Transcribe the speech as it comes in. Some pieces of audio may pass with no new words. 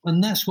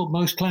And that's what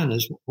most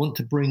planners want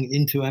to bring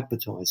into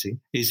advertising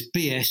is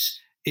BS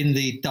in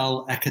the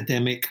dull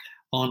academic,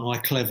 aren't I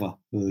clever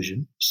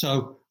version.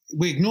 So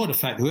we ignore the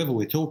fact whoever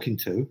we're talking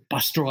to,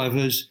 bus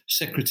drivers,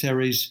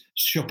 secretaries,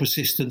 shop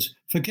assistants,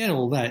 forget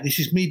all that. This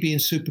is me being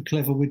super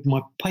clever with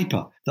my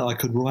paper that I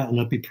could write and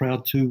I'd be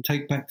proud to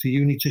take back to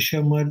uni to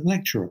show my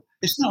lecturer.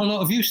 It's not a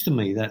lot of use to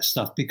me, that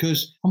stuff,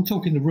 because I'm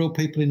talking to real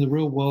people in the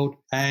real world,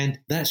 and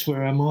that's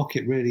where our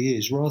market really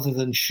is, rather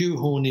than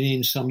shoehorning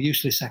in some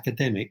useless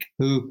academic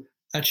who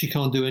actually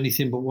can't do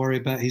anything but worry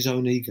about his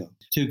own ego.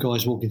 Two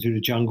guys walking through the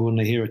jungle and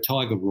they hear a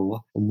tiger roar,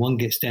 and one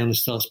gets down and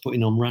starts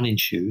putting on running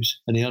shoes,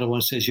 and the other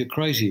one says, you're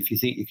crazy if you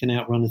think you can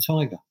outrun a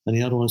tiger. And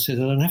the other one says,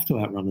 I don't have to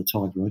outrun a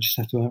tiger, I just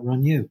have to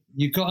outrun you.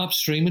 You got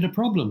upstream of the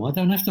problem. I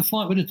don't have to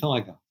fight with a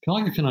tiger.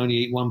 Tiger can only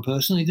eat one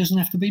person, it doesn't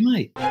have to be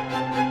me.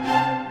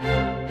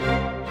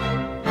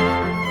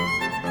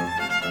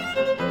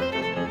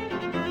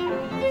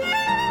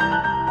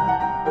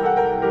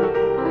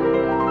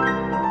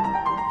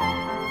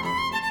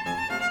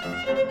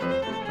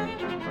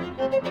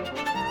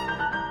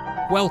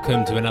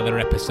 Welcome to another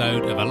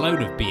episode of A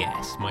Load of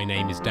BS. My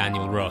name is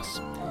Daniel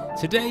Ross.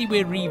 Today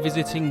we're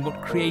revisiting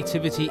what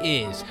creativity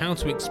is, how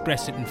to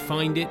express it and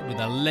find it with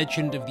a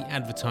legend of the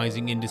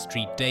advertising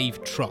industry,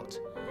 Dave Trott.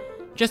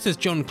 Just as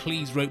John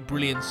Cleese wrote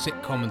brilliant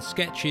sitcom and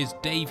sketches,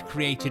 Dave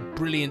created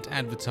brilliant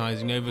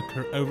advertising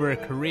over a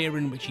career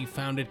in which he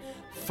founded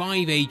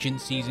 5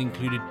 agencies,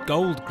 included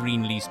Gold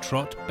Greenlee's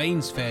Trott,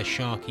 Baines Fair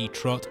Sharkey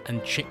Trott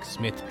and Chick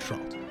Smith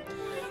Trott.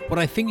 What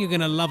I think you're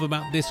going to love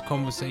about this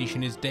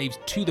conversation is Dave's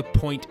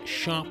to-the-point,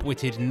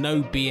 sharp-witted,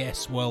 no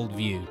BS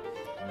worldview.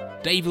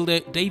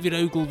 David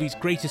Ogilvy's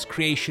greatest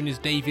creation is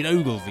David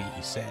Ogilvy,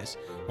 he says,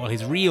 while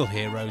his real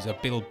heroes are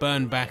Bill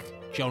Bernbach,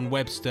 John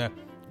Webster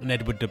and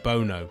Edward de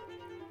Bono.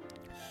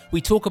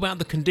 We talk about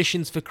the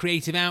conditions for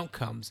creative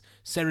outcomes,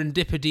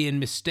 serendipity and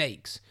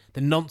mistakes,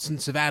 the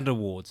nonsense of ad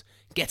awards,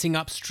 getting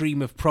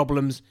upstream of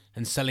problems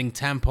and selling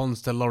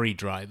tampons to lorry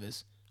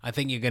drivers. I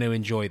think you're going to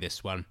enjoy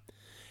this one.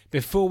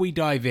 Before we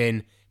dive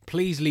in,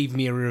 please leave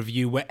me a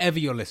review wherever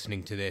you're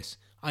listening to this.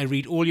 I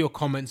read all your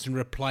comments and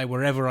reply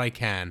wherever I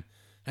can.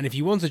 And if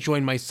you want to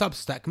join my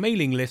Substack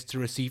mailing list to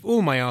receive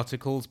all my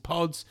articles,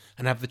 pods,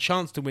 and have the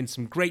chance to win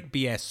some great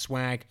BS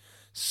swag,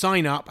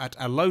 sign up at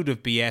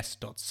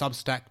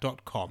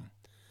aloadofbs.substack.com.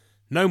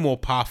 No more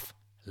puff,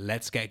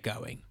 let's get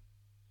going.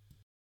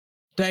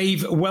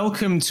 Dave,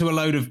 welcome to A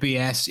Load of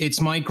BS. It's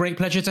my great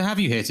pleasure to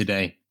have you here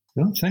today.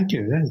 Oh, thank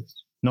you. Thanks.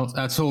 Not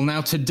at all.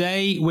 Now,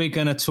 today we're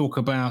going to talk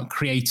about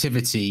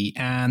creativity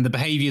and the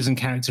behaviors and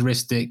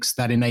characteristics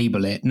that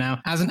enable it.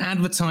 Now, as an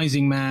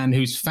advertising man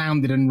who's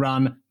founded and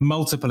run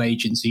multiple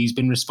agencies,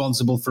 been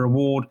responsible for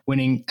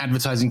award-winning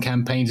advertising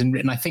campaigns and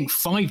written, I think,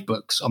 5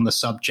 books on the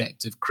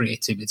subject of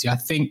creativity, I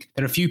think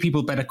there are few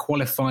people better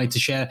qualified to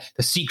share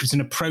the secrets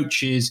and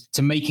approaches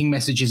to making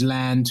messages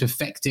land, to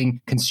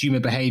affecting consumer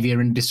behavior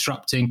and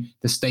disrupting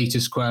the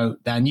status quo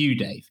than you,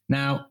 Dave.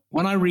 Now,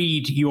 when I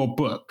read your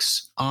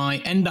books, I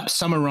end up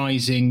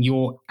summarizing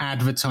your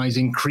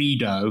advertising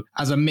credo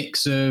as a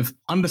mix of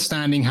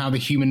understanding how the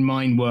human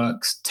mind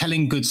works,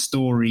 telling good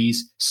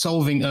stories,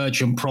 solving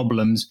urgent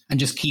problems, and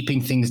just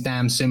keeping things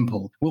damn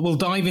simple. We'll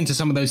dive into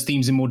some of those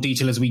themes in more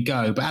detail as we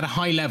go, but at a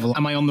high level,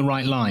 am I on the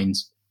right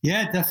lines?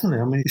 Yeah,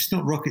 definitely. I mean, it's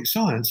not rocket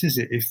science, is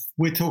it? If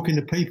we're talking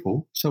to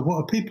people, so what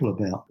are people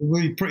about? It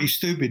would be pretty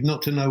stupid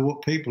not to know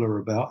what people are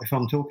about if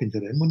I'm talking to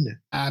them, wouldn't it?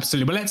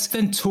 Absolutely. But let's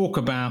then talk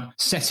about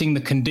setting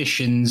the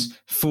conditions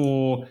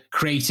for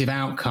creative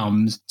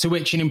outcomes, to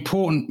which an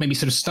important, maybe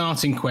sort of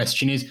starting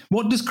question is,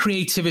 what does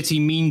creativity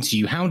mean to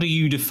you? How do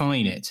you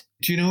define it?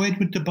 Do you know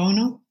Edward de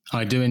Bono?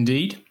 I do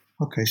indeed.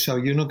 Okay, so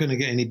you're not going to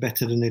get any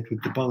better than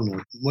Edward de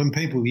Bono. When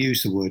people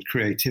use the word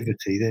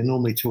creativity, they're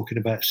normally talking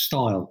about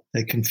style.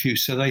 They're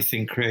confused. So they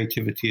think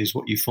creativity is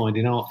what you find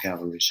in art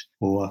galleries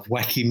or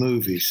wacky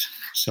movies.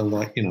 So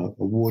like,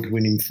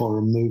 award-winning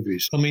foreign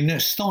movies. I mean,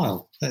 that's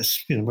style.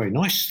 That's, very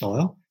nice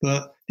style.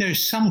 But there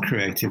is some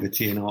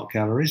creativity in art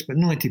galleries, but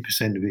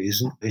 90% of it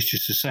isn't. It's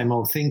just the same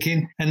old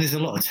thinking. And there's a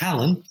lot of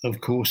talent,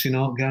 of course, in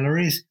art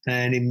galleries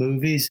and in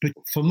movies. But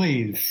for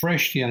me, the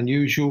fresh, the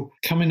unusual,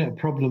 coming at a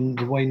problem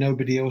the way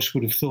nobody else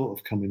would have thought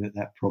of coming at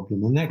that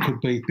problem. And that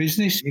could be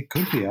business, it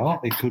could be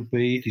art, it could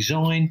be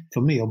design.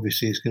 For me,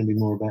 obviously, it's going to be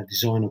more about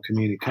design or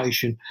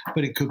communication,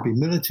 but it could be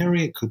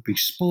military, it could be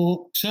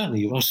sport. Certainly,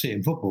 you'll see it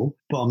in football,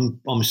 but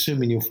I'm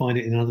assuming you'll find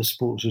it in other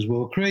sports as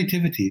well.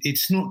 Creativity,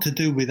 it's not to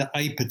do with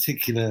a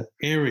particular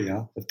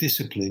area of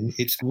discipline.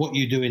 It's what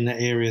you do in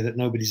that area that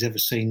nobody's ever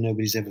seen,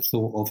 nobody's ever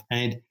thought of.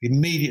 And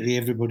immediately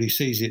everybody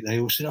sees it. They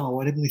all say, oh,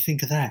 why didn't we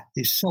think of that?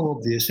 It's so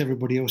obvious,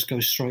 everybody else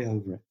goes straight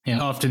over it.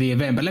 Yeah, after the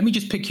event. But let me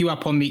just pick you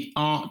up on the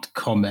art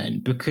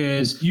comment,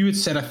 because you had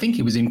said, I think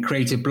it was in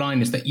Creative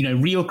Blindness, that,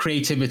 real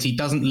creativity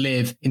doesn't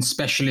live in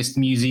specialist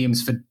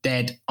museums for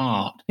dead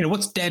art.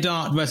 What's dead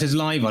art versus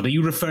live art? Are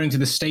you referring to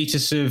the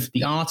status of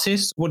the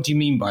artist? What do you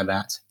mean by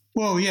that?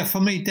 Well, yeah, for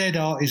me, dead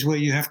art is where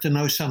you have to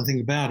know something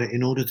about it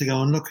in order to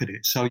go and look at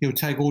it. So you'll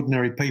take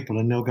ordinary people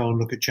and they'll go and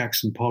look at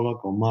Jackson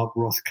Pollock or Mark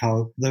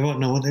Rothko. They won't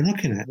know what they're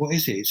looking at. What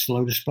is it? It's a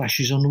load of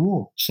splashes on the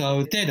wall.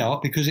 So dead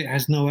art, because it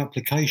has no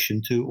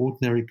application to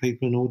ordinary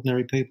people and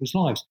ordinary people's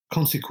lives.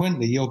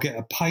 Consequently, you'll get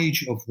a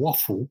page of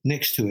waffle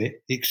next to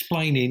it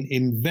explaining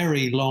in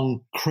very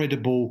long,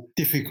 credible,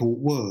 difficult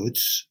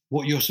words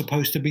what you're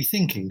supposed to be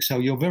thinking. So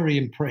you're very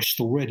impressed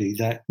already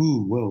that,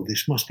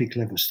 this must be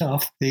clever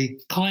stuff.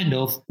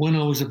 When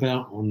I was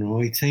about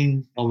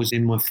 18, I was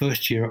in my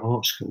first year at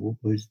art school.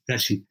 I was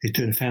actually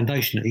doing a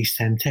foundation at East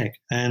Ham Tech.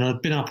 And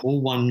I'd been up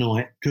all one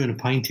night doing a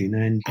painting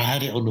and I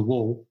had it on the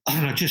wall.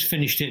 And I just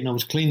finished it and I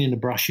was cleaning the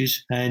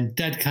brushes. And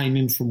Dad came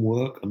in from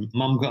work and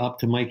Mum got up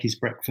to make his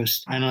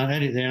breakfast. And I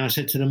had it there and I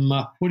said to them,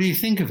 what do you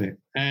think of it?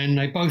 And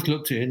they both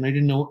looked at it and they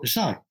didn't know what to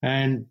say.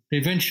 And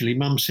eventually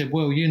Mum said,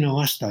 well, you know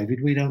us, David,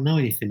 we don't know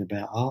anything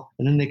about art.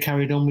 And then they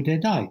carried on with their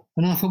day.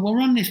 And I thought, well,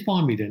 run this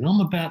by me then. I'm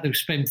about to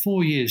spend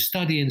 4 years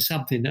studying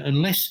something that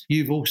unless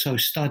you've also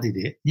studied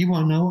it, you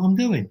won't know what I'm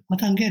doing. I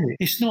don't get it.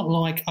 It's not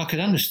like I could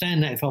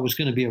understand that if I was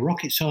going to be a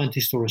rocket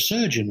scientist or a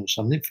surgeon or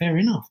something, fair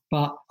enough.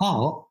 But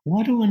art,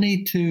 why do I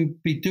need to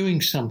be doing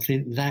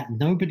something that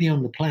nobody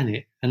on the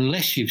planet,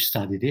 unless you've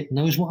studied it,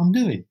 knows what I'm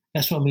doing?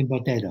 That's what I mean by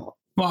dead art.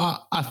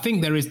 Well, I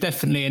think there is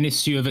definitely an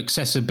issue of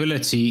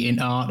accessibility in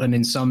art and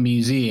in some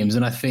museums,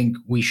 and I think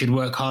we should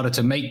work harder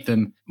to make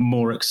them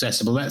more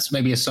accessible. That's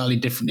maybe a slightly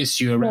different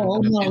issue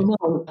around.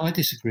 No, I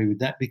disagree with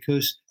that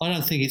because I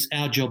don't think it's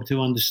our job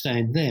to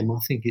understand them. I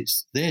think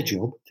it's their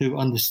job to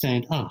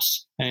understand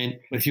us. And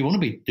if you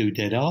want to do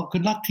dead art,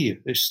 good luck to you.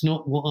 It's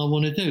not what I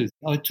want to do.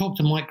 I talked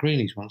to Mike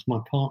Greenies once, my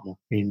partner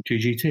in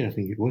GGT, I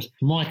think it was.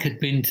 Mike had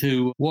been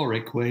to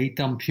Warwick where he'd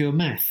done pure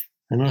math.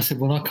 And I said,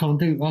 well, I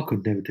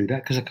could never do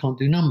that because I can't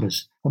do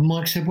numbers. And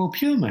Mike said, well,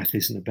 pure math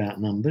isn't about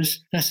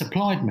numbers. That's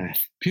applied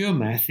math. Pure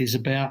math is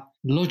about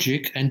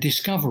logic and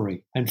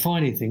discovery and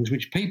finding things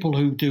which people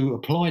who do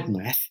applied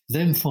math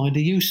then find are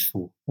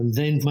useful and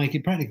then make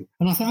it practical.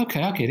 And I thought,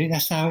 okay, I get it.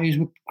 That's how it is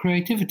with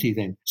creativity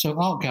then. So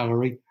art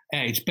gallery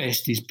at its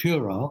best is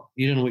pure art.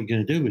 You don't know what you're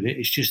going to do with it.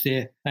 It's just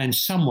there. And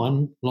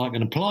someone like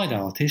an applied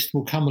artist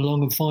will come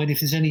along and find if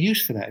there's any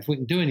use for that, if we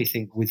can do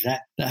anything with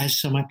that has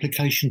some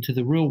application to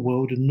the real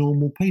world and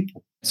normal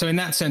people. So in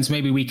that sense,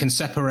 maybe we can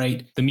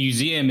separate the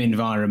museum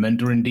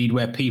environment or indeed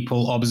where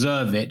people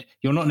observe it.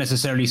 You're not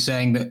necessarily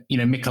saying that,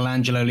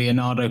 Michelangelo,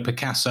 Leonardo,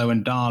 Picasso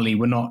and Dali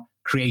were not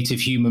creative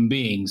human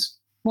beings.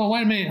 Well,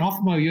 wait a minute,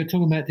 Hoffmo, you're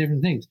talking about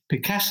different things.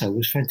 Picasso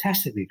was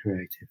fantastically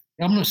creative.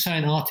 I'm not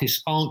saying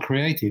artists aren't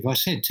creative. I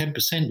said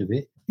 10% of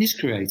it is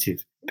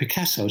creative.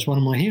 Picasso is one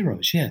of my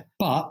heroes, yeah.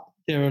 But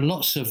there are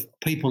lots of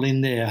people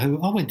in there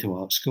who, I went to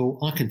art school,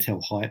 I can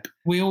tell hype.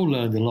 We all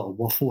learned a lot of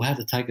waffle, how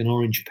to take an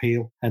orange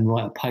peel and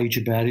write a page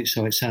about it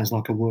so it sounds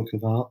like a work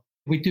of art.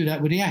 We do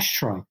that with the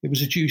ashtray.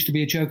 It used to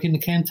be a joke in the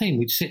canteen.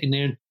 We'd sit in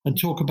there and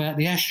talk about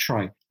the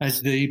ashtray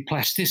as the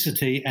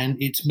plasticity and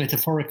its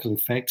metaphorical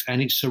effect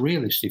and its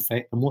surrealist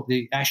effect and what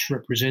the ash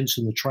represents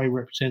and the tray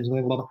represents.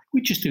 Blah, blah, blah. We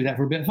just do that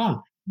for a bit of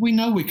fun. We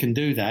know we can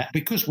do that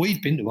because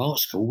we've been to art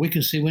school. We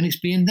can see when it's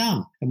being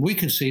done and we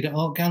can see that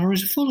art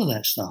galleries are full of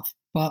that stuff.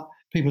 But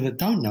people that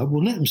don't know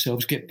will let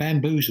themselves get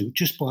bamboozled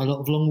just by a lot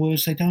of long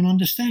words they don't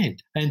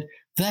understand. And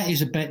that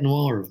is a bête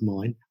noire of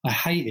mine. I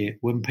hate it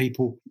when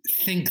people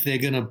think they're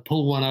going to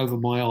pull one over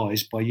my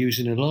eyes by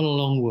using a lot of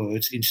long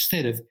words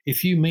instead of,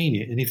 if you mean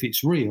it and if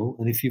it's real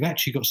and if you've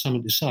actually got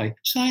something to say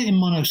it in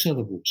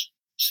monosyllables.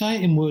 Say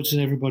it in words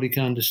that everybody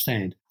can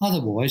understand.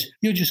 Otherwise,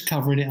 you're just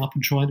covering it up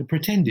and trying to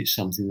pretend it's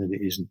something that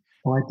it isn't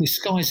by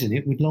disguising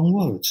it with long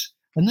words.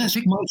 And that's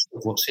most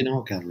of what's in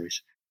art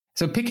galleries.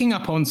 So picking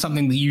up on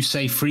something that you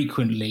say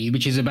frequently,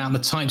 which is about the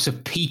types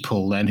of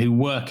people then who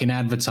work in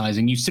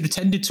advertising, you sort of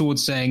tended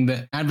towards saying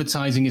that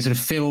advertising is sort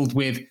of filled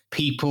with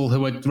people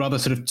who are rather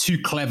sort of too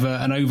clever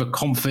and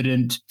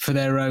overconfident for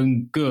their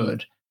own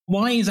good.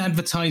 Why is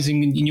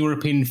advertising, in your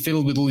opinion,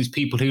 filled with all these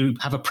people who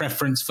have a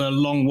preference for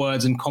long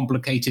words and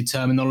complicated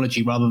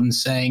terminology rather than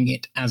saying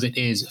it as it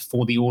is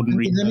for the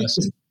ordinary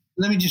person?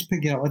 Let me just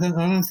pick it up. I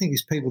don't think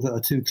it's people that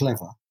are too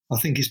clever. I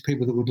think it's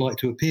people that would like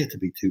to appear to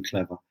be too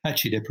clever.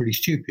 Actually, they're pretty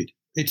stupid.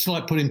 It's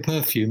like putting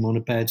perfume on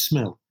a bad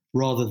smell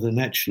rather than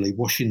actually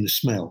washing the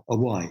smell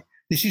away.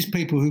 This is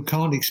people who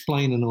can't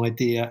explain an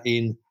idea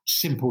in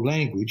simple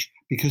language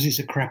because it's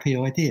a crappy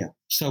idea.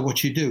 So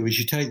what you do is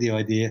you take the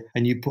idea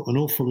and you put an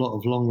awful lot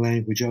of long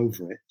language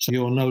over it. So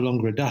you're no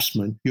longer a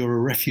dustman, you're a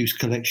refuse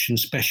collection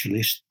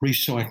specialist,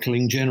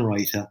 recycling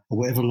generator, or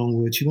whatever long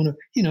words you want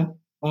to,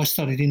 I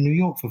studied in New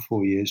York for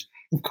 4 years.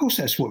 Of course,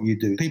 that's what you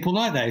do. People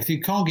like that. If you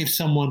can't give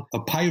someone a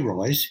pay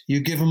rise, you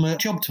give them a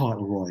job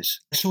title rise.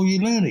 That's all you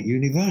learn at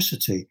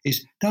university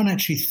is don't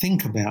actually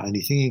think about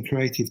anything in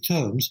creative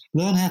terms.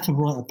 Learn how to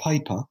write a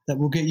paper that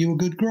will get you a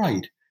good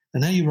grade.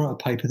 And how you write a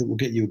paper that will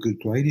get you a good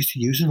grade is to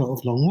use a lot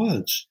of long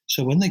words.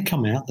 So when they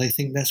come out, they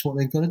think that's what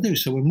they've got to do.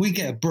 So when we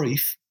get a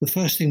brief, the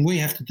first thing we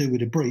have to do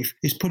with a brief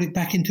is put it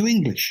back into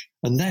English.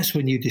 And that's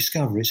when you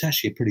discover it's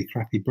actually a pretty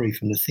crappy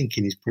brief and the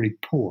thinking is pretty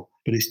poor.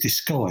 But it's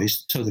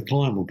disguised so the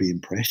client will be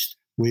impressed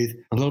with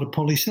a lot of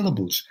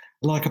polysyllables,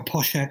 like a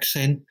posh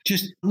accent,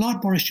 just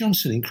like Boris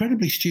Johnson,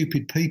 incredibly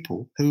stupid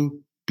people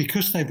who,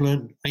 because they've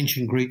learned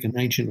ancient Greek and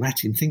ancient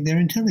Latin, think they're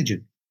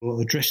intelligent, or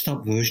a dressed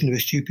up version of a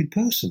stupid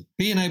person.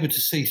 Being able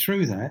to see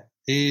through that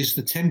is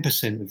the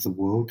 10% of the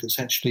world that's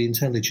actually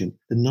intelligent,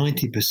 the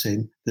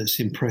 90% that's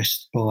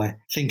impressed by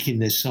thinking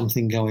there's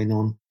something going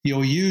on.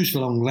 You'll use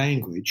long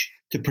language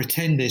to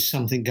pretend there's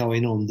something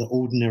going on that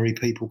ordinary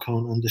people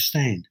can't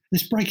understand.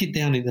 Let's break it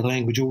down into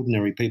language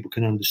ordinary people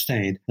can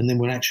understand, and then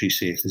we'll actually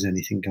see if there's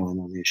anything going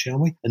on here, shall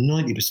we? And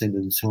 90%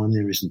 of the time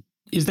there isn't.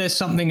 Is there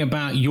something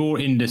about your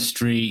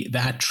industry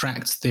that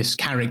attracts this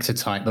character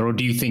type, or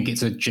do you think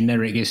it's a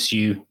generic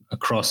issue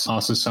across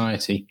our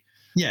society?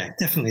 Yeah,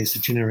 definitely it's a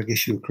generic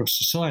issue across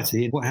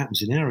society. And what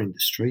happens in our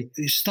industry,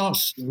 it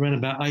starts around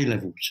about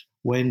A-levels,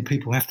 when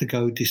people have to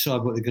go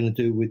decide what they're going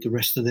to do with the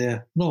rest of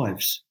their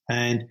lives.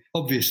 And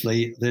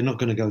obviously, they're not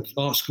going to go to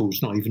art school.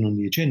 It's not even on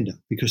the agenda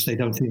because they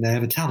don't think they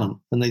have a talent.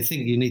 And they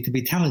think you need to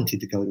be talented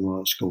to go to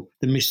art school.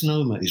 The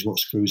misnomer is what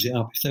screws it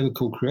up. If they were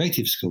called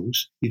creative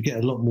schools, you'd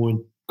get a lot more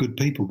good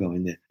people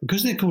going there.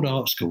 Because they're called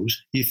art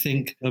schools, you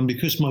think, and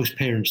because most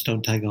parents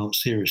don't take art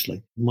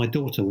seriously. My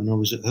daughter, when I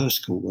was at her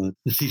school,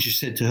 the teacher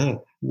said to her,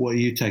 "What are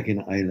you taking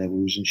at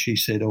A-levels?" And she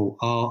said, "Oh,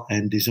 art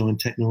and design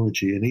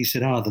technology." And he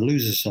said, the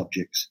loser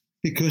subjects.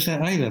 Because at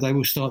A-level, they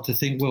will start to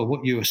think, well,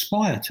 what you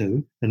aspire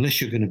to,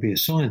 unless you're going to be a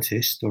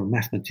scientist or a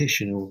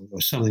mathematician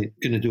or something,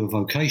 going to do a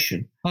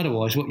vocation.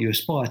 Otherwise, what you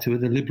aspire to are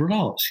the liberal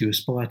arts. You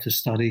aspire to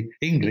study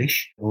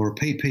English or a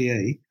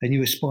PPE, and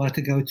you aspire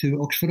to go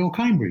to Oxford or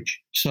Cambridge.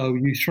 So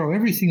you throw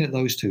everything at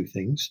those two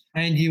things,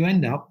 and you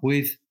end up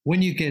with,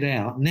 when you get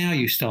out, now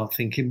you start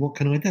thinking, what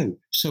can I do?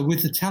 So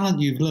with the talent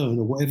you've learned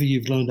or whatever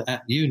you've learned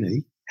at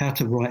uni, how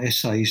to write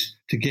essays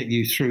to get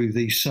you through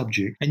these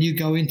subjects, and you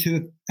go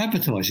into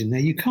advertising. Now,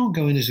 you can't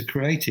go in as a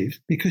creative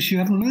because you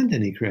haven't learned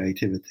any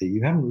creativity.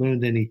 You haven't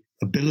learned any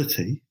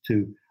ability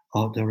to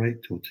art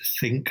direct or to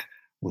think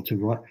or to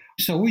write.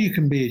 So all you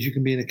can be is you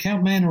can be an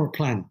account man or a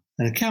planner.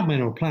 An account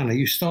man or a planner,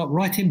 you start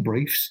writing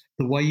briefs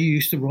the way you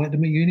used to write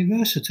them at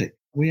university.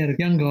 We had a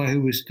young guy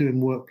who was doing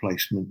work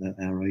placement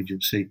at our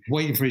agency,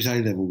 waiting for his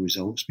A-level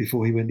results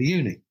before he went to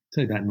uni.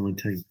 So about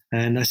 19.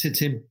 And I said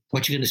to him,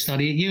 "What are you going to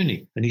study at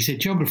uni?" And he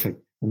said, "Geography."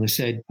 And I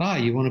said,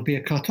 "You want to be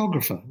a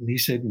cartographer?" And he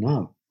said,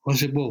 "No." I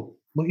said, "Well,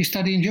 what are you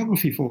studying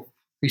geography for?"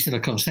 He said, "I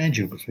can't stand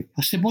geography."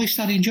 I said, "Why are you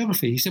studying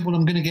geography?" He said, "Well,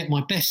 I'm going to get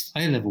my best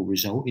A-level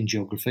result in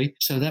geography,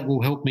 so that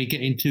will help me get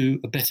into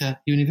a better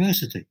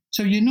university."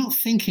 So you're not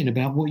thinking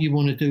about what you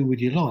want to do with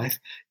your life.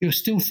 You're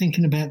still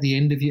thinking about the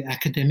end of your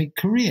academic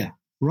career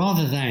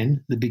rather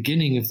than the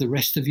beginning of the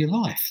rest of your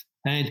life.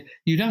 And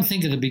you don't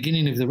think of the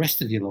beginning of the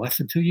rest of your life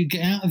until you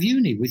get out of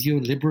uni with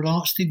your liberal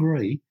arts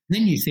degree.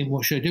 Then you think,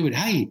 what should I do with it?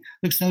 Hey,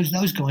 looks,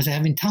 those guys are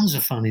having tons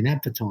of fun in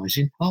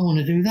advertising. I want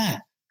to do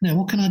that. Now,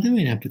 what can I do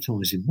in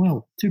advertising?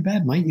 Well, too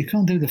bad, mate. You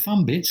can't do the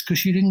fun bits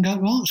because you didn't go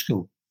to art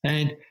school.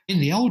 And in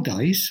the old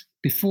days,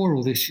 before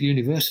all this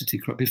university,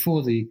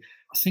 before I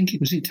think it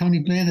was Tony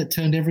Blair that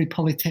turned every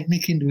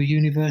polytechnic into a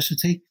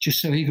university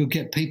just so he could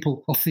get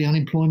people off the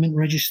unemployment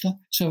register.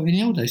 So in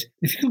the old days,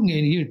 if you couldn't get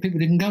into uni, people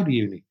didn't go to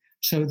uni.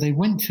 So they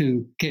went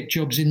to get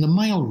jobs in the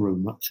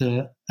mailroom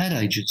at ad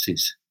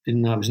agencies.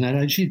 Didn't know it was an ad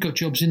agency, got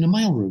jobs in the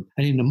mailroom.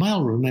 And in the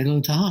mailroom, they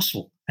learned to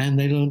hustle. And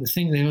they learned to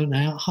think, they learned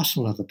how to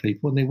hustle other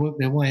people. And they worked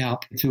their way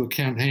up into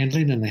account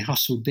handling, and they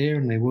hustled there,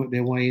 and they worked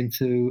their way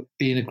into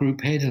being a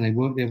group head, and they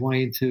worked their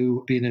way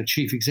into being a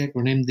chief exec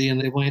or an MD, and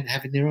they went into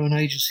having their own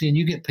agency. And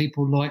you get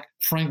people like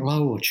Frank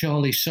Lowe or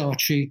Charlie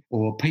Saatchi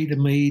or Peter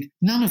Mead,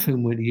 none of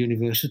whom went to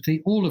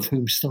university, all of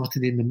whom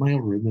started in the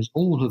mailroom, as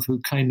all of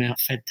whom came out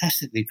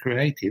fantastically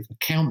creative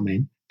account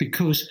men,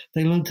 because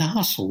they learned to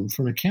hustle. And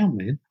for an account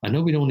man, I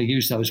know we don't want to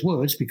use those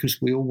words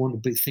because we all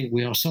want to think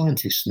we are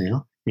scientists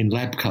now in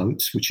lab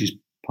coats, which is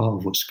part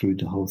of what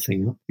screwed the whole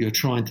thing up. You're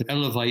trying to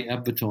elevate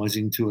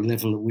advertising to a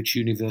level at which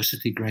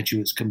university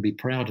graduates can be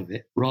proud of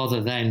it,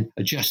 rather than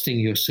adjusting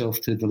yourself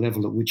to the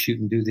level at which you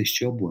can do this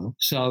job well.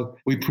 So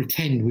we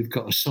pretend we've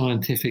got a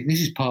scientific,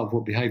 this is part of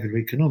what behavioural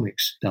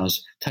economics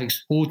does,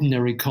 takes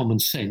ordinary common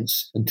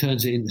sense and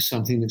turns it into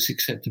something that's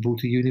acceptable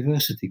to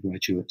university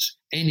graduates.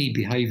 Any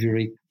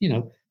behavioural,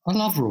 I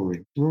love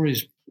Rory.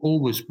 Rory's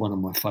always one of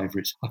my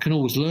favourites. I can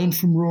always learn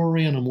from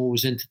Rory, and I'm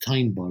always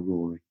entertained by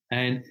Rory.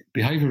 And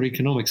behavioural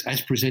economics,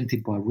 as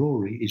presented by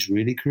Rory, is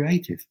really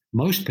creative.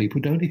 Most people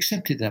don't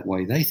accept it that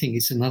way. They think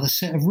it's another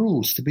set of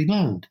rules to be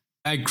learned.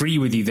 I agree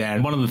with you there.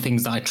 And one of the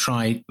things that I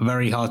try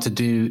very hard to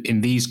do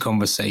in these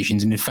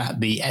conversations, and in fact,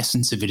 the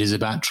essence of it is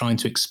about trying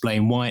to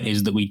explain why it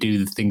is that we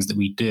do the things that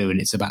we do. And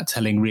it's about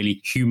telling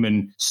really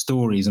human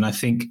stories. And I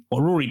think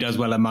what Rory does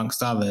well,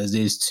 amongst others,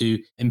 is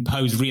to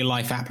impose real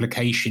life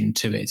application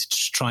to it,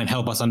 to try and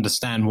help us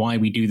understand why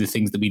we do the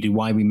things that we do,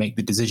 why we make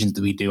the decisions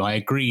that we do. I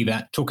agree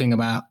that talking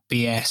about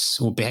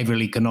BS or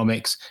behavioral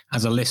economics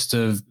as a list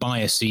of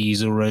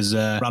biases or as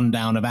a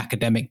rundown of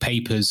academic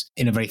papers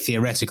in a very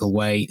theoretical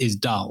way is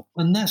dull.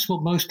 And that's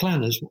what most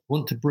planners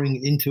want to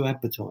bring into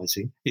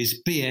advertising,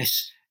 is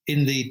BS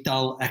in the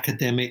dull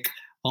academic,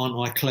 aren't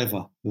I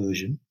clever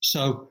version.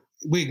 So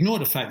we ignore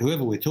the fact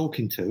whoever we're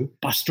talking to,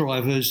 bus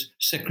drivers,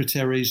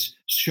 secretaries,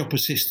 shop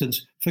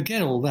assistants,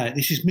 forget all that.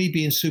 This is me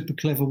being super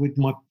clever with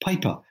my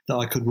paper that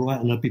I could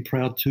write and I'd be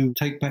proud to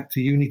take back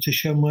to uni to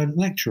show my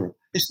lecturer.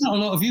 It's not a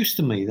lot of use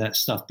to me, that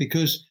stuff,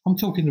 because I'm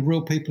talking to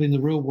real people in the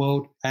real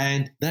world,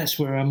 and that's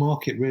where our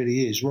market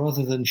really is,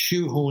 rather than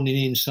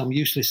shoehorning in some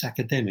useless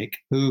academic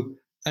who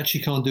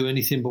actually can't do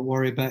anything but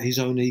worry about his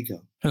own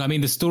ego. I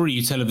mean, the story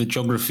you tell of the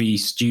geography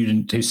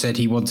student who said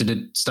he wanted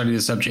to study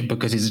the subject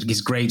because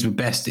his grades were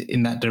best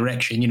in that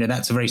direction,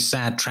 that's a very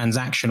sad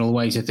transactional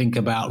way to think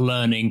about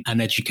learning and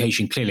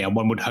education. Clearly,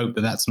 one would hope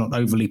that that's not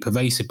overly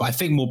pervasive. But I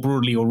think more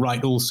broadly, you're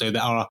right also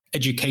that our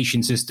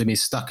education system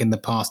is stuck in the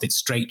past.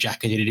 It's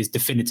straitjacketed. It is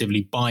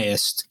definitively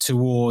biased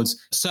towards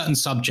certain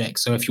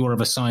subjects. So if you're of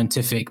a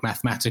scientific,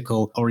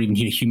 mathematical, or even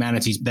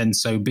humanities, then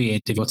so be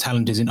it. If your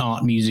talent is in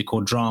art, music,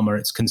 or drama,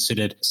 it's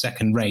considered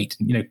second rate.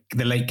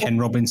 The late Ken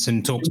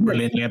Robinson talks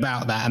brilliantly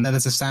about that, and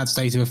that's a sad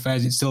state of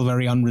affairs. It's still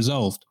very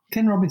unresolved.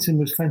 Ken Robinson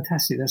was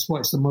fantastic. That's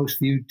why it's the most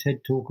viewed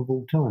TED Talk of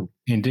all time.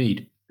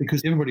 Indeed.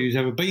 Because everybody who's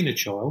ever been a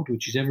child,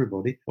 which is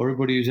everybody, or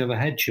everybody who's ever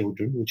had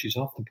children, which is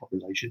half the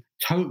population,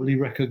 totally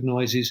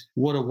recognises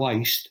what a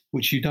waste,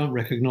 which you don't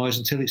recognise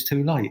until it's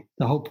too late.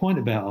 The whole point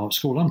about art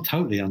school, I'm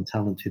totally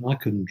untalented. I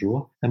couldn't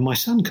draw, and my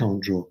son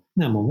can't draw.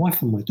 Now, my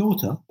wife and my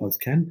daughter both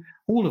can.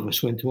 All of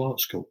us went to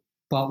art school.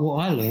 But what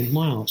I learned,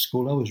 my art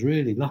school, I was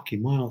really lucky.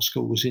 My art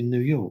school was in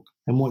New York.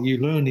 And what you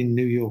learn in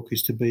New York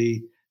is to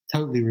be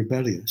totally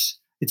rebellious.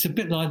 It's a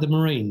bit like the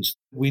Marines.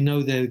 We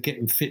know they're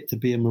getting fit to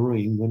be a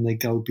Marine when they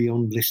go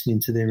beyond listening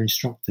to their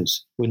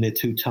instructors, when they're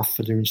too tough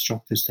for their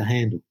instructors to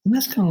handle. And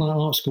that's kind of like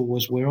art school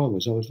was where I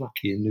was. I was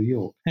lucky in New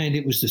York. And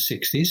it was the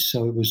 60s,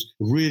 so it was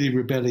a really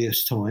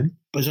rebellious time.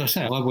 But as I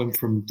say, I went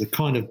from the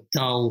kind of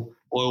dull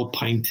oil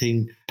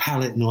painting,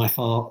 palette knife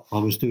art I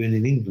was doing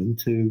in England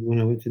to when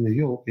I went to New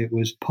York, it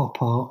was pop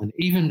art. And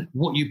even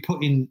what you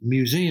put in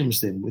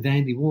museums then with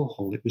Andy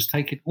Warhol, it was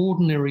taking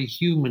ordinary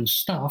human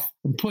stuff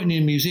and putting it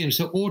in museums.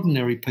 So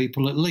ordinary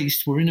people at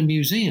least were in a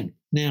museum.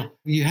 Now,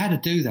 you had to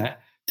do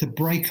that to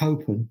break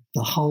open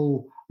the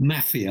whole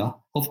mafia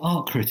of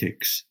art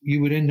critics.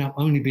 You would end up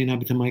only being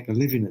able to make a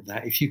living at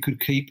that if you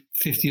could keep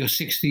 50 or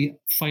 60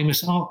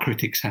 famous art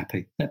critics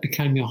happy. That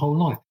became your whole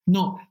life,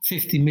 not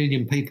 50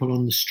 million people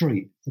on the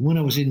street. And when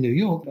I was in New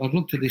York, I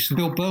looked at this, and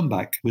Bill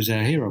Bernbach was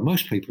our hero.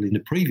 Most people in the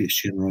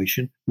previous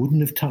generation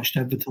wouldn't have touched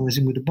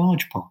advertising with a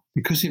barge pole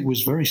because it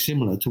was very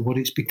similar to what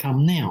it's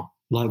become now.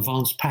 Like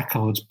Vance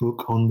Packard's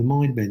book on the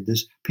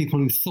Mindbenders, people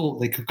who thought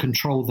they could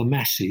control the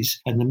masses,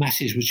 and the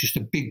masses was just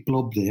a big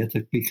blob there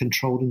to be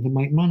controlled and to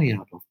make money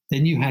out of.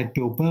 Then you had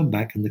Bill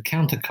Bernbach and the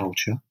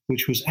counterculture,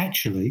 which was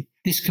actually,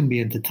 this can be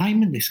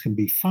entertainment, this can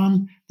be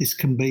fun, this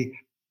can be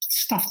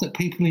stuff that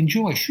people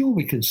enjoy. Sure,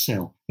 we can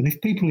sell. And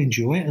if people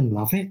enjoy it and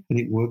love it and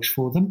it works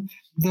for them,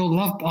 they'll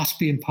love us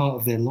being part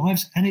of their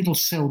lives and it'll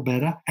sell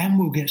better. And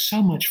we'll get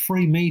so much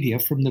free media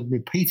from them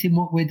repeating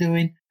what we're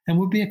doing, and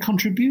would be a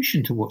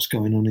contribution to what's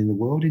going on in the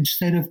world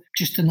instead of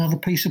just another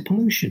piece of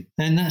pollution.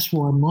 And that's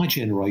why my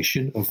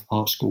generation of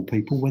art school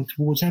people went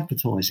towards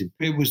advertising.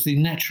 It was the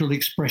natural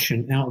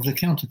expression out of the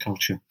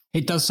counterculture.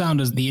 It does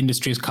sound as the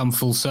industry has come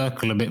full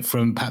circle a bit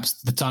from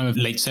perhaps the time of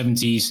late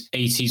 70s,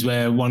 80s,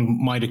 where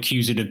one might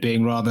accuse it of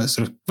being rather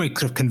sort of very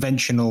kind of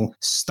conventional,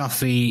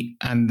 stuffy.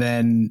 And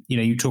then,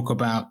 you talk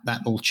about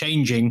that all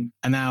changing.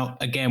 And now,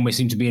 again, we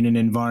seem to be in an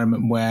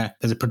environment where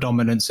there's a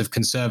predominance of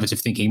conservative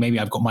thinking. Maybe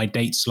I've got my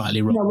dates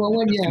slightly wrong.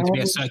 There seems to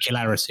be a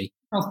circularity.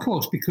 Of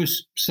course,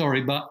 because,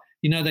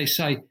 they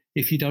say,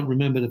 if you don't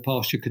remember the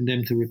past, you're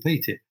condemned to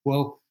repeat it.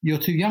 Well, you're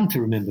too young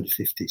to remember the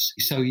 50s.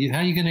 So how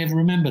are you going to ever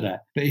remember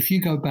that? But if you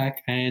go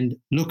back and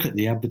look at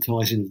the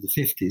advertising of the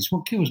 50s,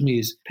 what kills me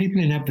is people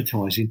in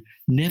advertising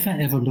never,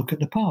 ever look at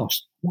the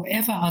past.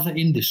 Whatever other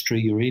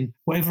industry you're in,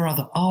 whatever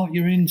other art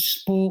you're in,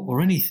 sport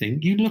or anything,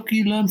 you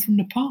learn from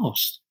the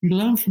past. You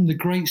learn from the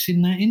greats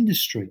in that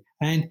industry.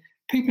 And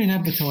people in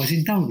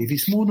advertising don't. If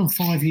it's more than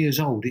 5 years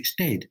old, it's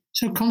dead.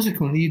 So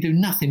consequently, you do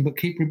nothing but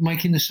keep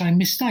making the same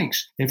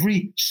mistakes.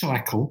 Every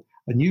cycle,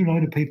 a new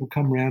load of people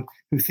come around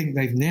who think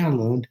they've now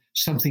learned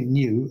something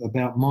new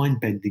about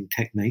mind-bending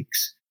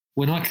techniques.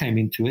 When I came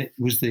into it,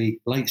 it was the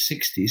late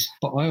 60s,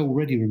 but I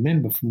already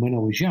remember from when I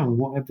was young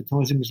what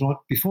advertising was like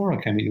before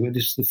I came into it.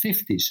 This was the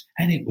 50s,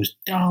 and it was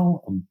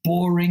dull and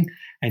boring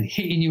and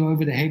hitting you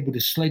over the head with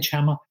a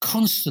sledgehammer,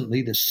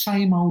 constantly the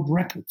same old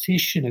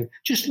repetition of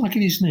just like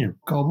it is now.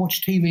 I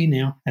watch TV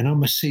now, and I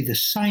must see the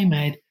same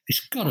ad. It's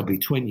got to be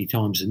 20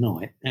 times a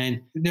night,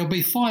 and there'll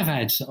be 5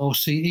 ads that I'll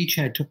see each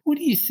ad. What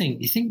do you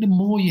think? You think the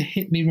more you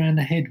hit me around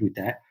the head with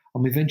that,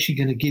 I'm eventually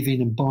going to give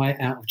in and buy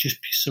it out of just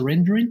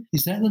surrendering?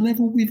 Is that the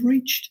level we've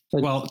reached?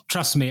 Well,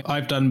 trust me,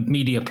 I've done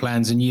media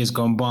plans in years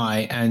gone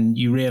by, and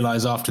you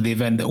realise after the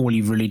event that all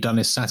you've really done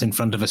is sat in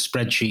front of a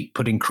spreadsheet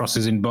putting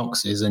crosses in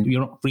boxes, and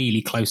you're not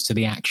really close to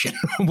the action.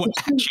 What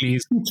actually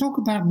is... You talk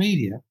about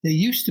media, there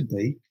used to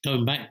be,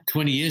 going back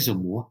 20 years or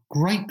more,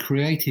 great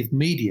creative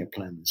media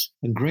planners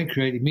and great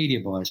creative media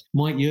buyers.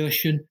 Mike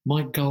Yershin,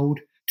 Mike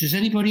Gold, Does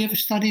anybody ever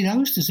study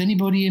those? Does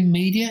anybody in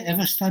media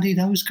ever study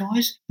those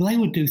guys? They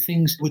would do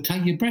things that would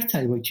take your breath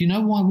away. Do you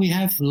know why we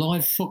have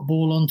live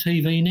football on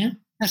TV now?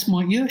 That's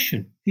Mike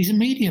Yershon. He's a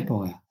media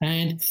buyer.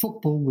 And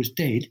football was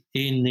dead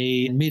in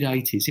the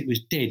mid-'80s. It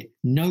was dead.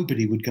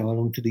 Nobody would go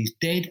along to these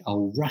dead,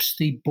 old,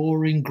 rusty,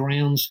 boring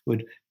grounds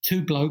with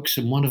two blokes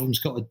and one of them's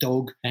got a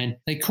dog. And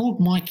they called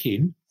Mike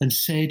in and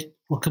said,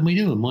 what can we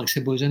do? And Mike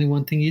said, well, there's only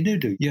one thing you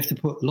do. You have to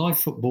put live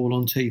football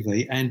on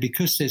TV. And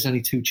because there's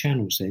only two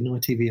channels then,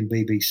 ITV and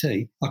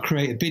BBC, I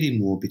create a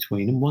bidding war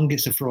between them. One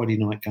gets a Friday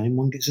night game,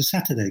 one gets a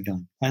Saturday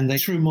game. And they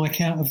threw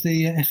Mike out of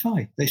the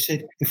FA. They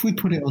said, if we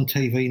put it on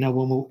TV, no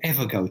one will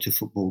ever go to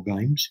football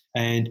games.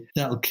 And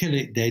that'll kill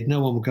it dead.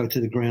 No one will go to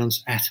the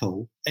grounds at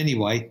all.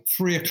 Anyway,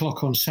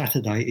 3:00 on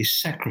Saturday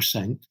is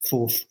sacrosanct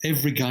for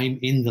every game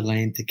in the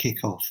land to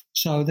kick off.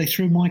 So they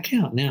threw Mike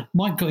out. Now,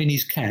 Mike got in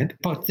his cab,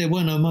 but there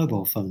were no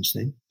mobile phones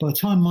then. By the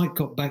time Mike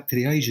got back to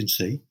the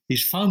agency,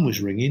 his phone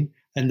was ringing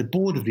and the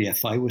board of the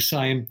FA was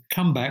saying,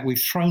 come back,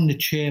 we've thrown the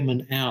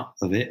chairman out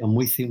of it and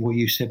we think what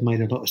you said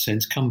made a lot of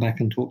sense. Come back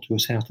and talk to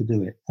us how to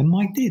do it. And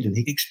Mike did, and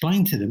he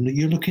explained to them that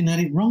you're looking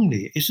at it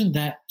wrongly. It isn't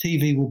that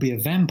TV will be a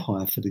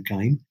vampire for the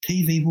game.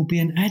 TV will be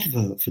an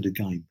advert for the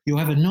game. You'll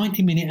have a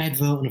 90-minute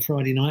advert on a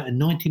Friday night, a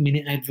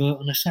 90-minute advert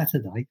on a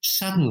Saturday.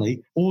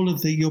 Suddenly,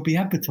 you'll be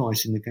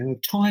advertising the game.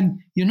 Of time,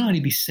 you'll not only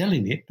be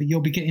selling it, but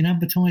you'll be getting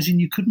advertising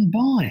you couldn't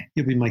buy.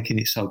 You'll be making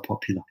it so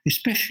popular,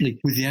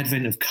 especially with the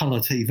advent of colour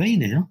TV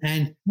now.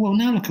 And, well,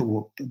 now look at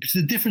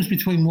the difference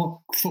between what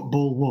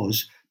football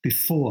was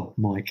before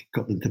Mike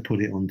got them to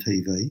put it on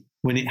TV,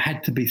 when it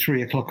had to be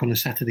 3:00 on a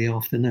Saturday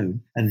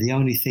afternoon, and the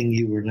only thing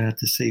you were allowed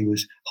to see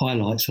was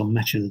highlights on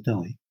Match of the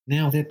Day.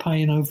 Now they're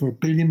paying over £1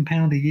 billion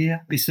a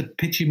year. It's a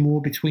pitching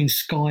war between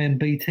Sky and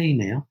BT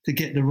now to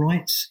get the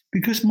rights,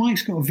 because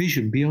Mike's got a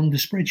vision beyond the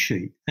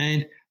spreadsheet.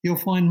 And you'll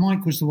find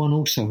Mike was the one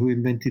also who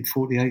invented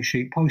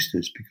 48-sheet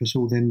posters, because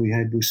all then we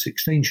had was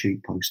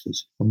 16-sheet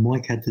posters. And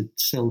Mike had to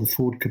sell the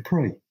Ford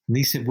Capri. And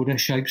he said, well, that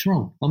shape's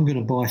wrong. I'm going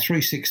to buy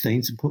 3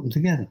 16s and put them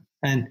together.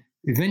 And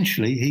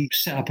eventually he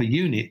set up a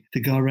unit to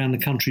go around the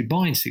country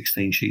buying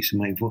 16 sheets of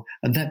maple,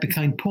 and that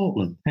became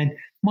Portland. And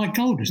Mike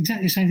Gold was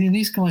exactly the same thing.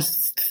 These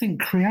guys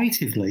think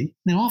creatively.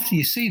 Now, after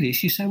you see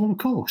this, you say, well, of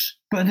course.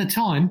 But at the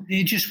time,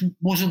 it just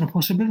wasn't a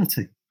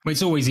possibility. Well,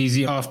 it's always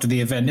easy after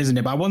the event, isn't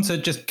it? But I want to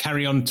just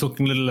carry on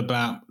talking a little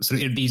about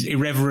sort of these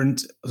irreverent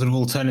sort of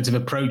alternative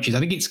approaches.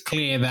 I think it's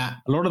clear that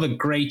a lot of the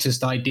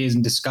greatest ideas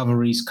and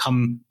discoveries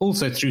come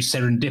also through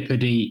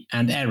serendipity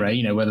and error,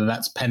 whether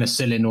that's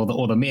penicillin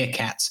or the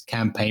Meerkats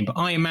campaign. But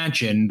I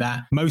imagine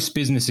that most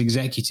business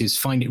executives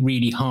find it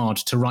really hard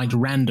to write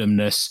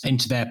randomness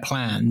into their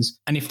plans.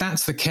 And if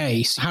that's the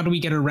case, how do we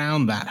get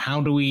around that? How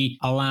do we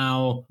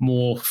allow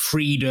more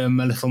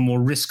freedom, a little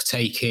more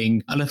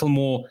risk-taking, a little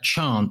more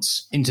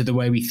chance into the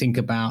way we think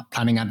about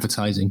planning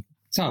advertising?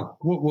 So,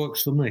 what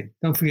works for me?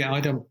 Don't forget,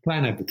 I don't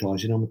plan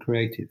advertising. I'm a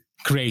creative.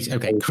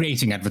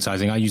 Creating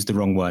advertising. I used the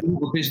wrong word. I'm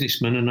a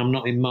businessman and I'm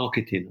not in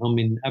marketing. I'm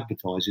in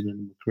advertising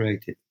and I'm a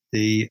creative.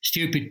 The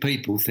stupid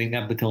people think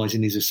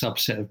advertising is a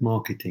subset of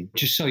marketing.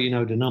 Just so you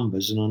know the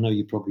numbers, and I know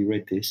you probably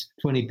read this,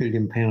 £20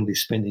 billion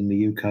is spent in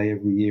the UK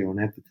every year on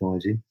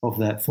advertising. Of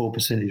that,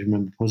 4% is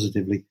remembered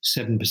positively,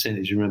 7%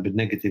 is remembered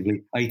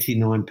negatively,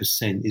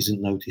 89% isn't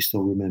noticed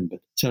or remembered.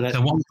 So that's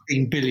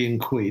 15 billion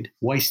quid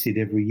wasted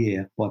every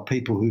year by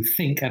people who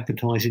think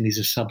advertising is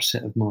a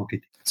subset of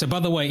marketing. So, by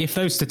the way, if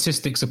those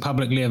statistics are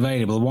publicly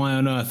available, why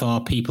on earth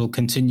are people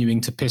continuing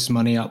to piss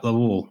money up the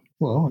wall?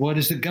 Well, why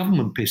does the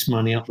government piss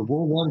money up the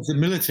wall? Why does the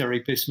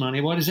military piss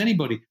money? Why does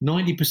anybody?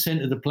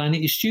 90% of the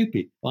planet is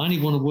stupid. I only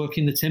want to work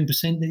in the 10%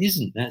 that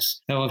isn't.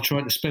 That's how I've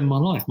tried to spend my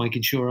life,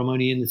 making sure I'm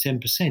only in the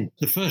 10%.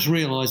 The first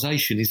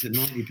realisation is that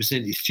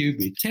 90% is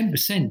stupid.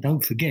 10%,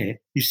 don't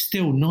forget, is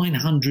still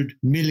 900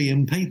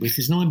 million people. If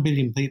there's 9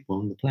 billion people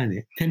on the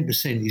planet,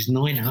 10% is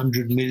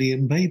 900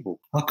 million people.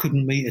 I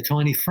couldn't meet a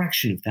tiny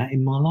fraction of that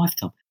in my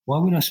lifetime. Why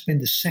would I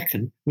spend a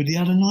second with the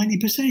other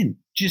 90%?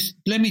 Just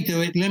let me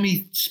do it. Let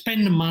me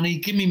spend the money,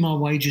 give me my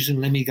wages and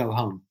let me go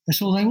home.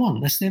 That's all they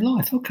want. That's their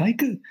life. Okay,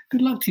 good.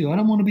 Good luck to you. I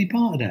don't want to be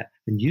part of that.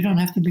 And you don't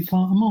have to be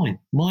part of mine.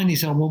 Mine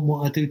is I want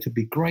what I do to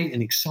be great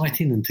and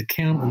exciting and to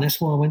count. And that's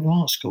why I went to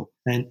art school.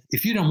 And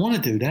if you don't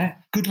want to do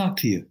that, good luck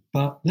to you.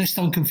 But let's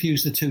don't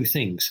confuse the two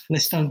things.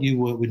 Let's don't you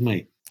work with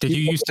me. Did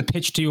you used to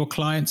pitch to your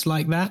clients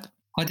like that?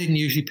 I didn't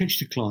usually pitch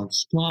to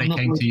clients. They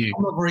came to you.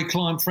 I'm not very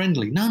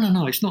client-friendly.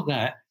 No, it's not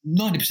that.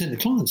 90% of the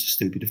clients are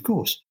stupid, of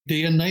course.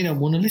 And they don't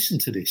want to listen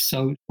to this.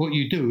 So what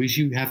you do is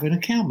you have an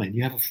account man.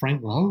 You have a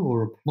Frank Lowe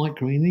or a Mike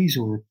Greenies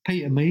or a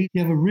Peter Mead.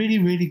 You have a really,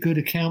 really good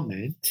account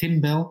man, Tim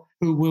Bell,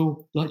 who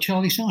will, like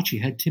Charlie Saatchi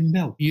had Tim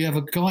Bell. You have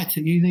a guy,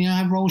 you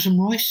have Rolls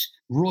and Royce.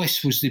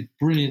 Royce was the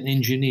brilliant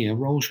engineer.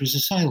 Rolls was a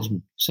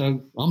salesman.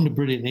 So I'm the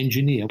brilliant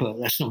engineer, but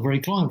that's not very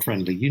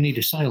client-friendly. You need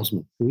a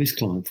salesman who is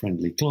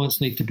client-friendly. Clients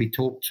need to be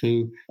talked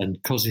to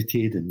and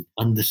cosseted and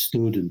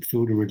understood and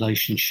build a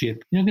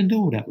relationship. You're not going to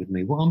do all that with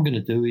me. What I'm going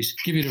to do is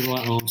give you the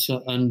right answer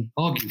and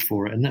argue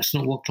for it, and that's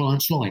not what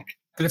clients like.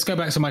 Let's go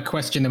back to my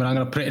question then, but I'm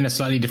going to put it in a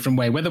slightly different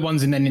way. Whether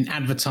one's in an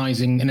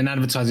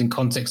advertising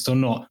context or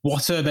not,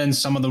 what are then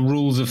some of the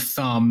rules of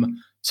thumb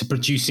to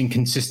producing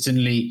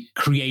consistently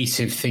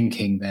creative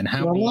thinking then?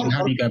 How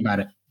do you go about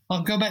it?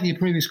 I'll go back to your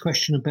previous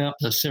question about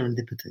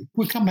serendipity.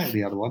 We'll come back to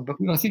the other one, but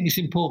I think it's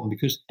important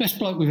because the best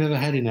bloke we've ever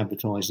had in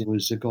advertising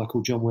was a guy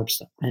called John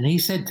Webster. And he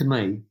said to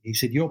me,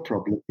 your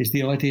problem is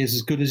the idea is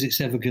as good as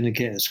it's ever going to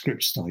get at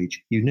script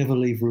stage. You never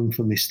leave room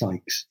for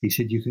mistakes. He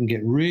said you can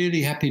get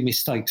really happy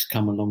mistakes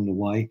come along the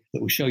way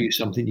that will show you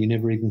something you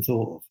never even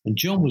thought of. And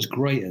John was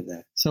great at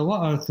that. So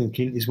what I'm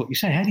thinking is what you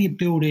say, how do you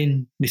build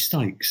in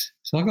mistakes?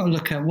 So I've got to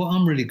look at what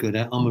I'm really good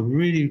at. I'm a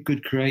really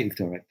good creative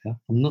director.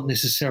 I'm not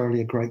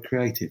necessarily a great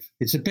creative.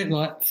 It's a bit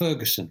like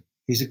Ferguson.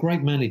 He's a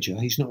great manager.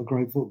 He's not a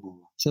great footballer.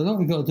 So what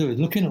we've got to do is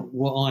looking at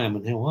what I am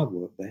and how I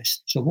work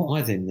best. So what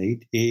I then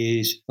need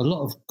is a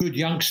lot of good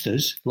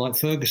youngsters, like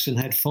Ferguson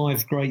had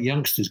 5 great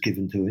youngsters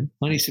given to him.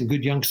 I need some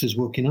good youngsters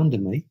working under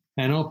me.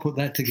 And I'll put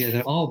that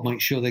together. I'll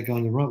make sure they're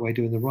going the right way,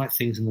 doing the right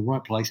things in the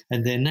right place.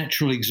 And their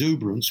natural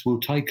exuberance will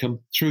take them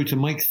through to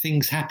make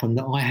things happen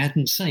that I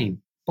hadn't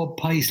seen. Bob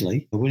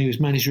Paisley, when he was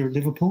manager at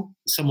Liverpool,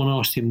 someone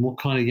asked him, what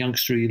kind of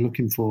youngster are you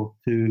looking for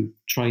to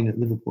train at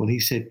Liverpool? And he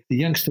said, the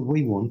youngster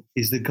we want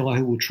is the guy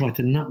who will try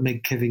to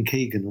nutmeg Kevin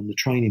Keegan on the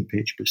training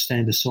pitch, but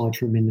stand aside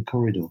for him in the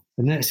corridor.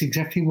 And that's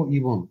exactly what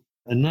you want.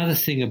 Another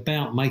thing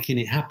about making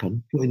it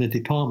happen, putting a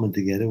department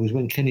together, was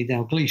when Kenny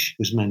Dalglish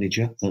was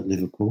manager at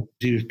Liverpool.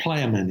 He was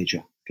player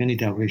manager. Kenny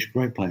Dalglish, a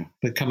great player,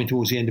 but coming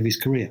towards the end of his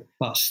career,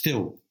 but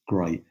still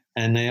great.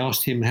 And they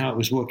asked him how it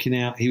was working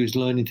out. He was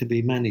learning to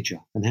be manager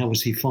and how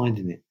was he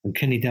finding it? And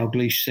Kenny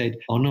Dalglish said,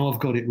 I know I've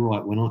got it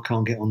right when I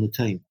can't get on the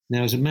team.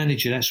 Now, as a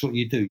manager, that's what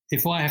you do.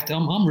 If I have to,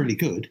 I'm really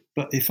good,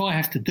 but if I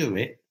have to do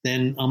it,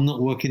 then I'm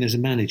not working as a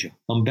manager.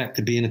 I'm back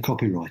to being a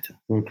copywriter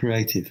or a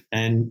creative.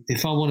 And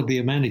if I want to be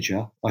a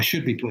manager, I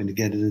should be putting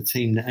together the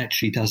team that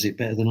actually does it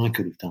better than I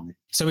could have done it.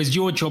 So is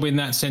your job in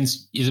that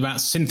sense is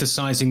about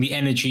synthesizing the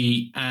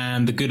energy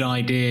and the good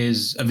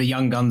ideas of the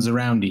young guns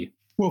around you?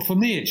 Well, for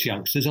me, it's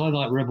youngsters. I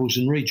like rebels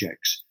and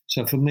rejects.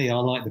 So for me, I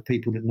like the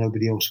people that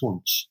nobody else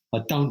wants. I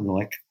don't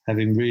like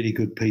having really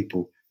good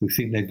people who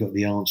think they've got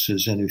the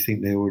answers and who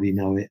think they already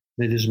know it.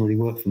 That doesn't really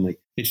work for me.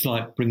 It's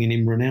like bringing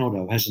in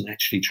Ronaldo hasn't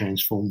actually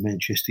transformed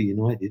Manchester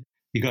United.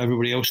 You've got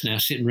everybody else now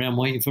sitting around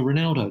waiting for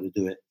Ronaldo to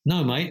do it.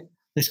 No, mate.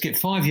 Let's get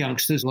 5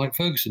 youngsters like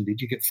Ferguson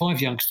did. You get 5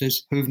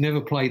 youngsters who've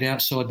never played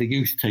outside the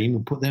youth team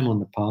and put them on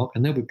the park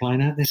and they'll be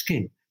playing out their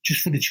skin.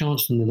 Just for the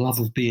chance and the love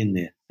of being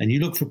there. And you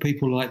look for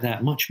people like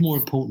that. Much more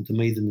important to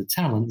me than the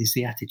talent is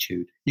the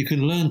attitude. You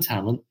can learn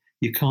talent,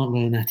 you can't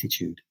learn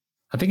attitude.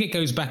 I think it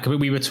goes back a bit.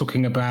 We were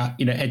talking about,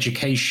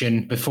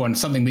 education before, and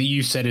something that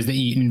you said is that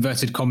in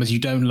inverted commas, you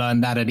don't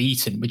learn that at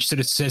Eton, which sort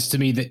of says to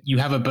me that you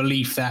have a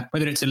belief that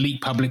whether it's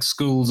elite public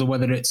schools or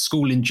whether it's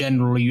school in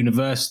general or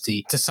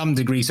university, to some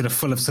degree sort of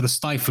full of sort of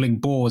stifling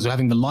bores or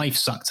having the life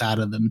sucked out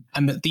of them,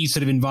 and that these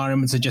sort of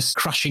environments are just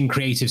crushing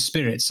creative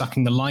spirit,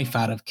 sucking the life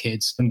out of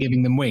kids and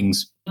giving them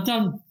wings. I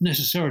don't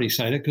necessarily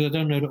say that because I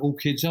don't know that all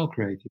kids are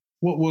creative.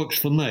 What works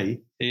for me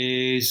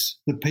is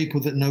the people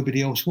that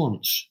nobody else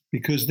wants,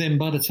 because then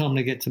by the time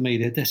they get to me,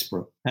 they're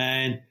desperate.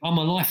 And I'm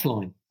a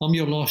lifeline. I'm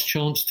your last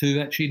chance to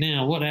actually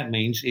now. What that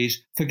means is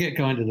forget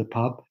going to the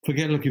pub,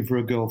 forget looking for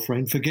a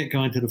girlfriend, forget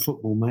going to the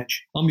football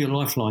match. I'm your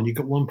lifeline. You've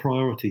got one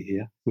priority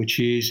here, which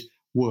is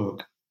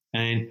work.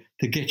 And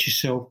to get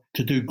yourself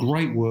to do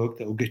great work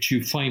that will get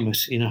you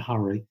famous in a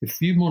hurry. If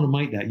you want to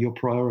make that your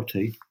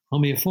priority,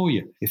 I'm here for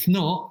you. If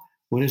not,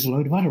 well, there's a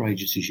load of other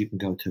agencies you can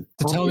go to.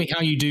 So tell me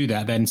how you do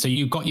that then. So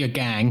you've got your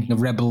gang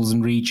of rebels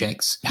and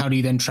rejects. How do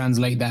you then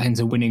translate that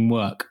into winning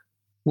work?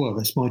 Well,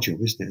 that's my job,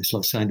 isn't it? It's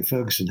like saying to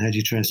Ferguson, how do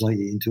you translate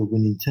it into a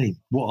winning team?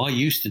 What I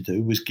used to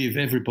do was give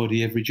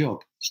everybody every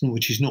job,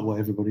 which is not what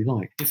everybody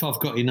likes. If I've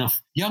got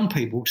enough young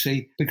people,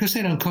 see, because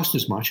they don't cost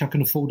as much, I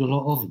can afford a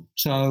lot of them.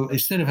 So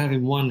instead of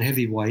having one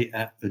heavyweight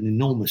at an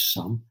enormous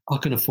sum, I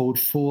can afford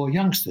 4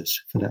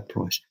 youngsters for that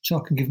price. So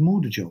I can give them all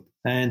the job.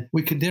 And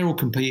they're all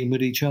competing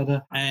with each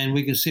other, and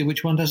we can see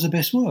which one does the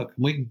best work.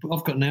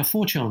 I've got now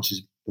 4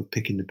 chances of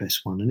picking the best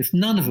one. And if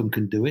none of them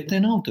can do it,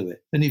 then I'll do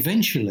it. And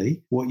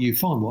eventually, what you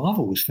find, what I've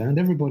always found,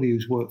 everybody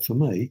who's worked for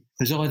me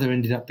has either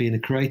ended up being a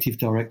creative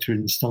director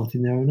and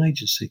starting their own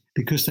agency,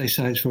 because they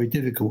say it's very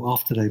difficult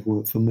after they've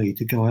worked for me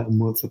to go out and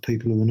work for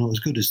people who are not as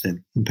good as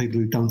them and people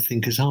who don't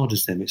think as hard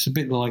as them. It's a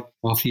bit like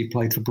after you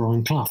played for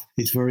Brian Clough.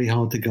 It's very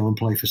hard to go and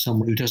play for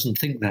someone who doesn't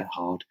think that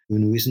hard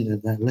and who isn't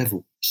at that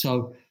level.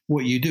 So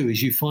what you do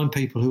is you find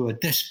people who are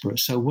desperate.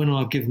 So when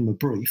I give them a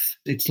brief,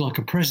 it's like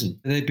a present.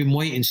 They've been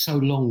waiting so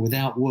long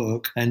without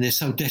work and they're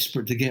so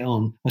desperate to get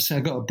on. I say,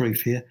 I've got a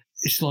brief here.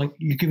 It's like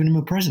you're giving them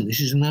a present.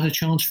 This is another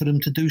chance for them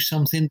to do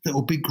something that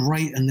will be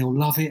great and they'll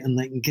love it and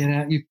they can get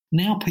out.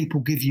 Now people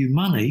give you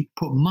money,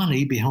 put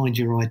money behind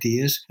your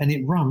ideas, and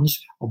it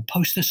runs on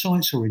poster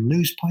sites or in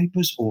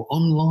newspapers or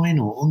online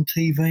or on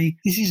TV.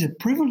 This is a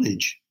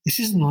privilege.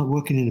 This isn't like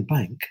working in a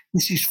bank.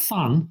 This is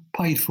fun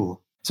paid for.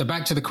 So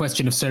back to the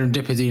question of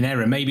serendipity and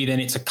error, maybe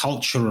then it's a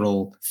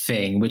cultural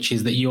thing, which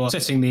is that you're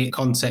setting the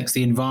context,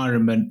 the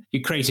environment,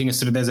 you're creating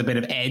there's a bit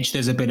of edge,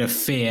 there's a bit of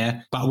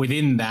fear, but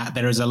within that,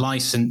 there is a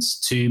license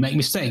to make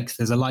mistakes.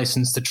 There's a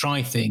license to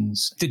try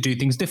things, to do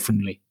things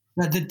differently.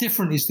 Now, the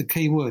different is the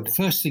key word. The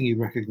first thing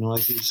you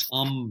recognise is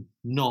I'm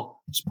not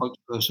a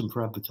spokesperson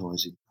for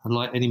advertising. And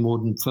like any more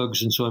than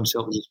Ferguson saw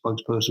himself as a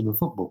spokesperson for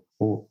football.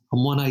 Or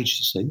I'm one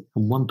agency,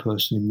 I'm one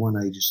person in one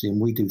agency, and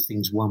we do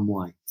things one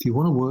way. If you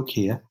want to work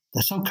here,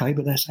 that's okay,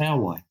 but that's our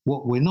way.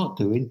 What we're not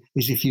doing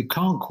is if you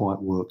can't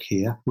quite work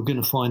here, we're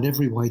going to find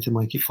every way to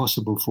make it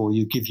possible for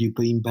you, give you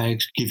bean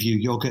bags, give you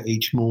yogurt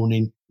each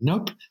morning.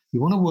 Nope,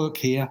 you want to work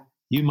here,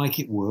 you make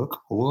it work,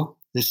 or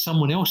there's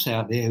someone else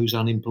out there who's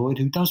unemployed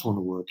who does want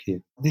to work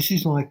here. This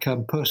is like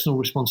personal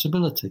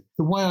responsibility.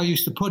 The way I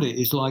used to put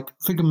it is like,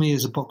 figure me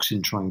as a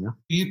boxing trainer.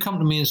 You come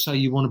to me and say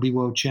you want to be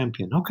world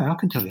champion. Okay, I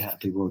can tell you how to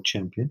be world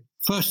champion.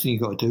 First thing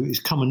you've got to do is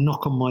come and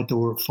knock on my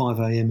door at 5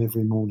 a.m.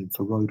 every morning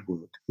for road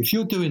work. If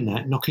you're doing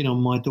that, knocking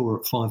on my door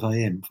at 5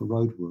 a.m. for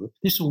road work,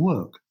 this will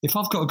work. If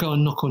I've got to go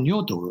and knock on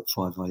your door at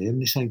 5 a.m.,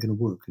 this ain't going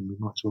to work and we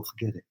might as well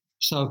forget it.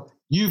 So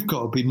you've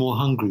got to be more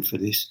hungry for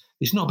this.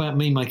 It's not about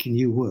me making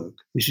you work.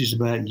 This is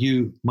about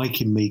you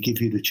making me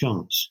give you the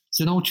chance. It's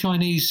an old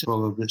Chinese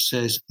proverb that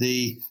says,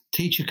 the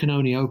teacher can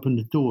only open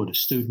the door, the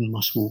student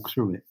must walk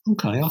through it.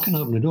 Okay, I can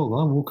open the door,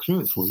 I'll walk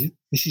through it for you.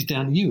 This is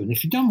down to you. And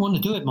if you don't want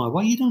to do it my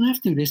way, you don't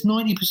have to. There's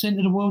 90%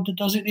 of the world that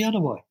does it the other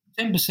way.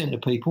 10%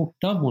 of people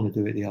don't want to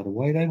do it the other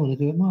way. They want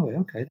to do it my way.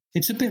 Okay.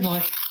 It's a bit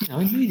like,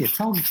 in media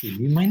targeting.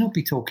 You may not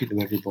be talking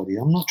to everybody.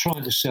 I'm not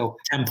trying to sell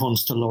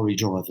tampons to lorry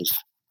drivers.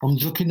 I'm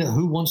looking at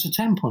who wants a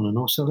tampon and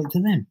I'll sell it to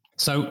them.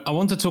 So I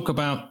want to talk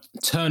about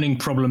turning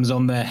problems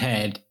on their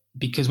head,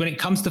 because when it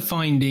comes to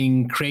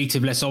finding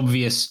creative, less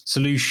obvious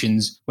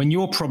solutions, when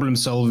you're problem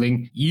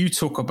solving, you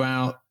talk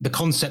about the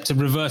concept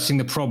of reversing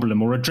the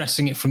problem or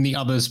addressing it from the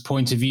other's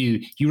point of view.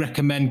 You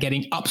recommend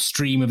getting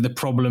upstream of the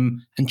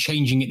problem and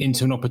changing it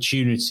into an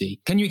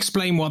opportunity. Can you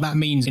explain what that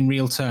means in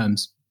real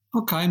terms?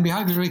 Okay, in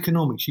behavioural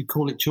economics, you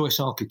call it choice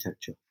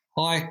architecture.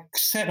 I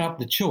set up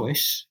the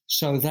choice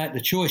so that the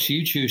choice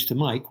you choose to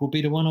make will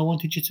be the one I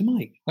wanted you to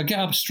make. I get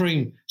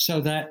upstream so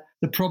that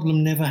the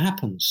problem never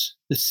happens.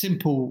 The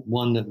simple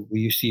one that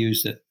we used to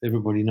use that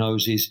everybody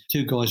knows is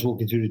two guys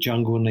walking through the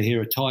jungle and they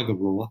hear a tiger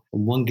roar,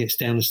 and one gets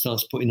down and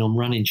starts putting on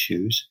running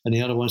shoes, and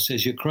the other one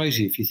says, you're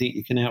crazy if you think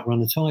you can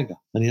outrun a tiger.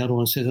 And the other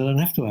one says, I don't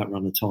have to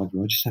outrun a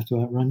tiger, I just have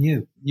to outrun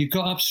you. You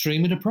got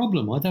upstream of the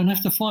problem. I don't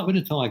have to fight with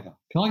a tiger.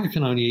 Tiger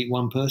can only eat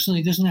one person,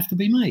 it doesn't have to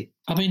be me.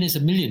 I mean, there's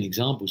a million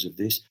examples of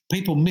this.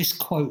 People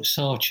misquote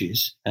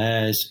Sarches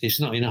as, it's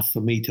not enough for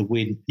me to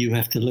win, you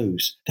have to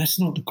lose. That's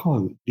not the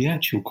quote. The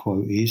actual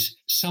quote is,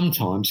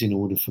 sometimes in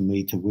order for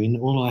me to win,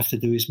 all I have to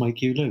do is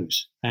make you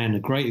lose. And a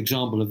great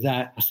example of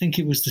that, I think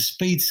it was the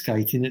speed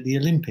skating at the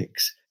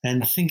Olympics.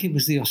 And I think it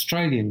was the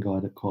Australian guy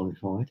that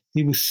qualified.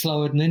 He was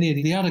slower than any of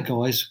the other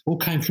guys, all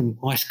came from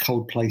ice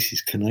cold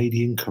places,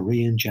 Canadian,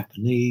 Korean,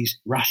 Japanese,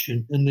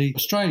 Russian. And the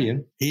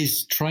Australian,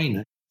 his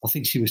trainer, I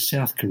think she was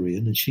South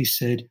Korean, and she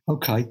said,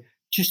 okay,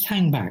 just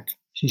hang back.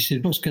 She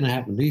said, what's going to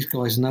happen? These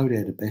guys know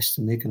they're the best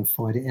and they're going to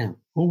fight it out.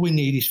 All we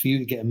need is for you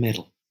to get a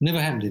medal. Never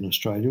happened in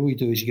Australia. All you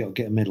do is you got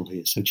to get a medal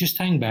here. So just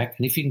hang back,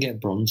 and if you can get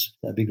bronze,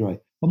 that'd be great.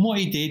 And what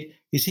he did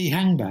is he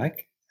hung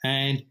back,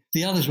 and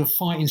the others were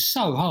fighting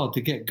so hard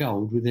to get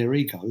gold with their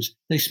egos,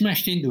 they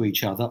smashed into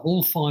each other.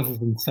 All five of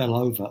them fell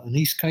over, and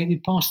he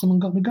skated past them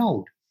and got the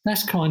gold.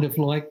 That's kind of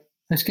like,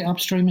 let's get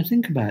upstream and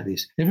think about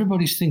this.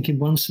 Everybody's thinking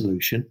one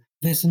solution.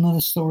 There's another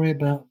story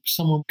about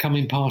someone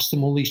coming past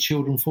them, all these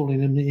children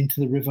falling into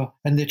the river,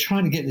 and they're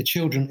trying to get the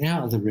children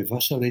out of the river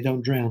so they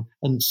don't drown,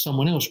 and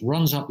someone else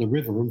runs up the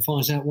river and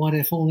finds out why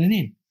they're falling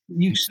in.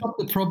 You stop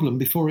the problem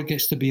before it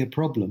gets to be a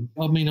problem.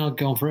 I mean, I'd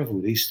go on forever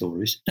with these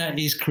stories. That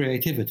is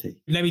creativity.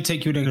 Let me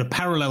take you in a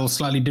parallel,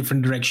 slightly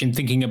different direction,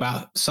 thinking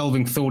about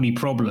solving thorny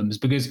problems,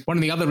 because one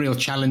of the other real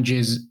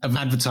challenges of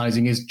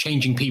advertising is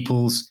changing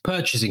people's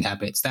purchasing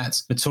habits.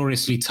 That's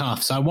notoriously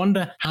tough. So I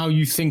wonder how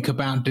you think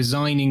about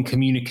designing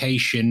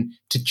communication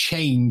to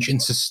change and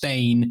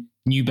sustain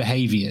new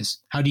behaviors.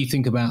 How do you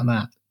think about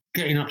that?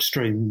 Getting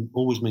upstream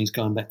always means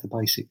going back to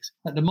basics.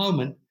 At the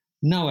moment,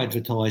 no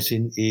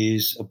advertising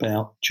is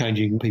about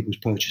changing people's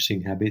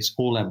purchasing habits.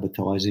 All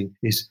advertising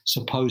is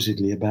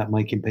supposedly about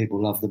making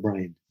people love the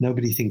brand.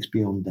 Nobody thinks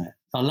beyond that.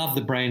 I love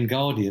the brand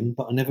Guardian,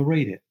 but I never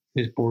read it.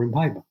 It's boring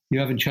paper.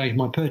 You haven't changed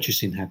my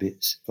purchasing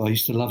habits. I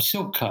used to love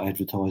silk cut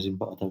advertising,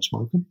 but I don't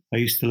smoke them. I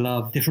used to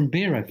love different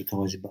beer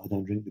advertising, but I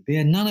don't drink the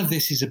beer. None of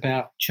this is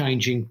about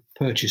changing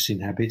purchasing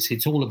habits.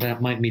 It's all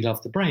about make me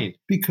love the brand,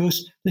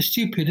 because the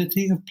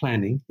stupidity of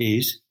planning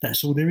is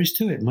that's all there is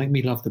to it. Make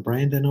me love the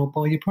brand and I'll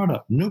buy your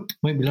product. Nope.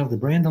 Make me love the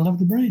brand, I love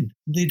the brand.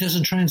 It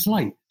doesn't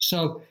translate.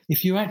 So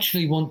if you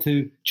actually want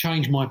to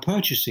change my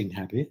purchasing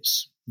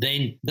habits,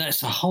 then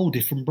that's a whole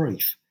different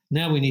brief.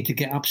 Now we need to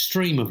get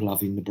upstream of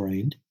loving the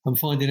brand and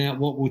finding out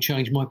what will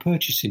change my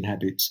purchasing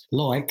habits.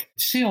 Like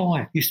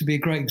CI used to be a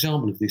great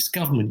example of this.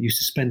 Government used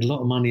to spend a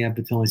lot of money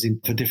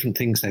advertising for different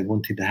things they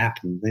wanted to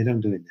happen. They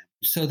don't do it now.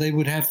 So they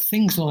would have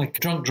things like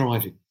drunk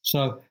driving.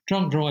 So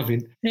drunk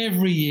driving,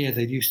 every year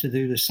they used to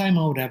do the same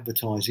old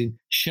advertising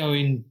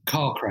showing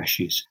car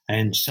crashes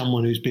and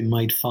someone who's been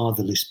made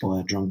fatherless by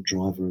a drunk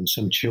driver and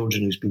some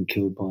children who's been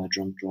killed by a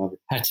drunk driver.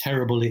 How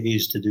terrible it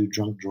is to do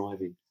drunk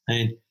driving.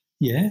 And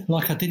yeah,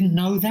 like I didn't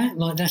know that,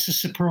 like that's a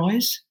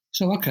surprise.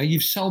 So, okay,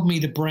 you've sold me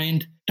the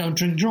brand, don't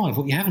drink drive.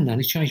 What you haven't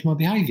done is change my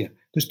behaviour.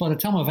 Because by the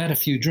time I've had a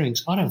few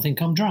drinks, I don't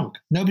think I'm drunk.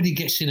 Nobody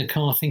gets in a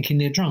car thinking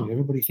they're drunk.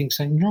 Everybody thinks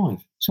they can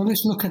drive. So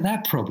let's look at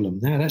that problem.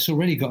 Now, that's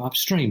already got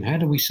upstream. How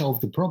do we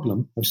solve the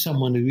problem of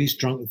someone who is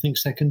drunk and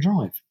thinks they can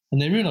drive?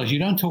 And they realise you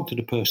don't talk to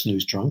the person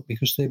who's drunk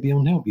because they're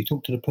beyond help. You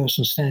talk to the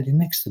person standing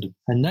next to them.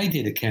 And they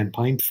did a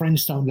campaign,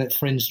 Friends Don't Let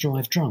Friends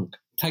Drive Drunk.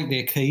 Take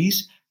their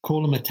keys,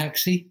 call them a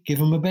taxi, give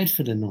them a bed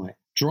for the night.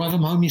 Drive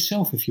them home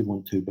yourself if you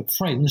want to, but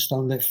friends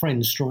don't let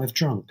friends drive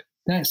drunk.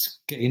 That's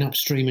getting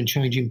upstream and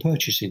changing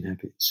purchasing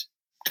habits.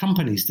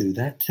 Companies do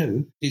that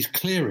too. It's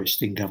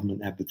clearest in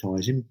government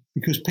advertising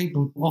because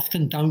people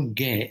often don't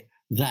get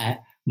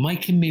that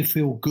making me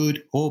feel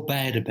good or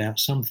bad about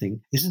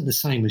something isn't the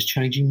same as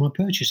changing my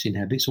purchasing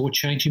habits or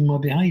changing my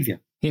behaviour.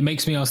 It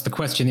makes me ask the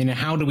question,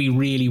 how do we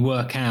really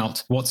work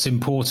out what's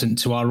important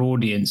to our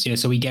audience,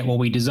 so we get what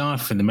we desire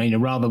from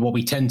them? Rather what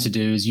we tend to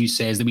do, as you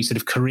say, is that we sort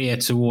of career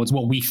towards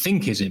what we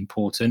think is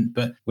important,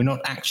 but we're not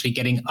actually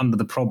getting under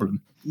the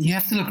problem. You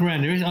have to look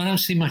around. I don't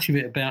see much of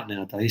it about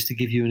nowadays. To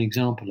give you an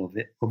example of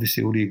it,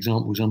 obviously all the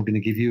examples I'm going to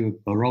give you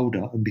are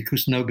older, and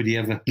because nobody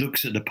ever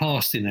looks at the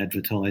past in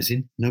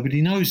advertising,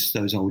 nobody knows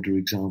those older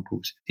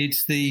examples.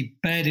 It's the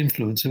bad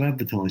influence of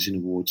advertising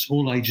awards.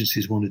 All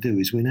agencies want to do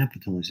is win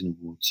advertising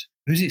awards.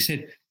 As it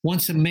said,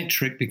 once a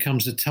metric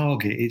becomes a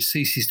target, it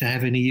ceases to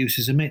have any use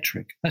as a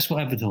metric. That's what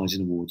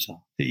advertising awards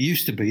are. It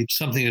used to be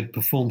something had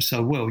performed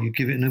so well, you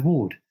give it an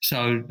award.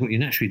 So what you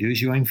naturally do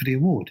is you aim for the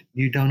award.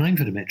 You don't aim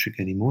for the metric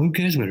anymore. Who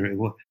cares whether it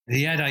was?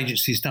 The ad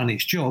agency's done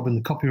its job and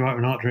the copywriter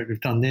and art director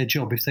have done their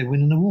job if they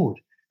win an award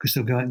because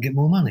they'll go out and get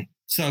more money.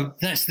 So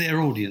that's their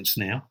audience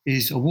now,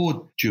 is award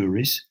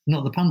juries,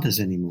 not the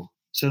punters anymore.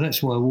 So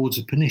that's why awards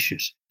are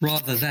pernicious,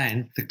 rather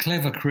than the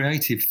clever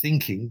creative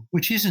thinking,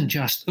 which isn't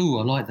just, I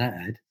like that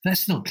ad.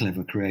 That's not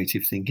clever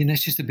creative thinking.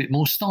 That's just a bit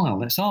more style.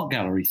 That's art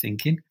gallery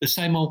thinking. The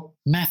same old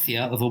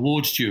mafia of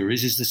awards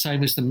juries is the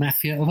same as the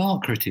mafia of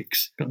art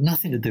critics. Got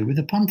nothing to do with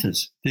the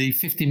punters, the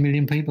 50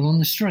 million people on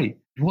the street.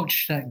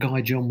 Watch that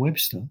guy, John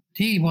Webster.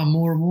 He won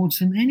more awards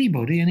than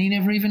anybody and he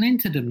never even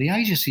entered them. The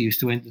agency used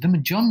to enter them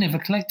and John never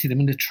collected them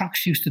and the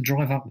trucks used to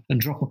drive up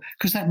and drop them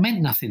because that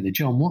meant nothing to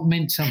John. What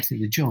meant something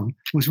to John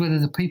was whether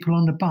the people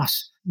on the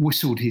bus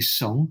whistled his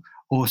song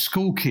or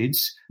school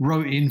kids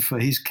wrote in for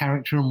his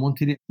character and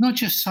wanted it. Not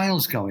just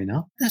sales going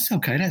up. That's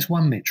okay. That's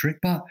one metric.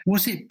 But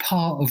was it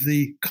part of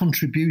the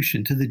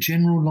contribution to the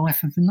general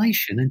life of the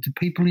nation and to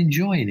people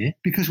enjoying it?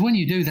 Because when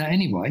you do that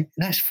anyway,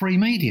 that's free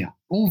media.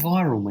 All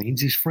viral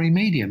means is free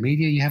media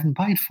you haven't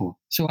paid for.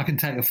 So I can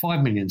take a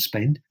 5 million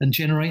spend and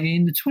generate it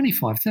into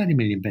 25, 30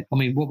 million.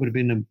 What would have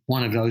been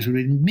one of those would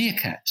have been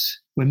Meerkats.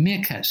 When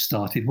Meerkats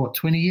started,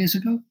 20 years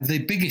ago? The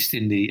biggest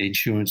in the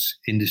insurance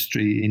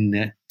industry in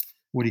there.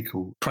 What do you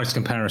call it? Price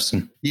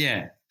comparison.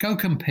 Yeah. Go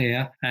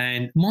compare,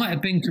 and might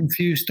have been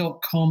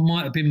Confused.com,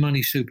 might have been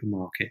Money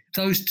Supermarket.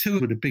 Those two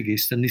were the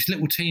biggest, and this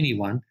little teeny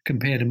one,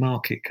 Compare the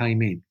Market,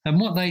 came in.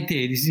 And what they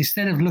did is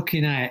instead of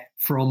looking at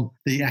from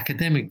the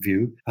academic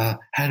view,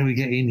 how do we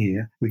get in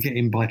here? We get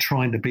in by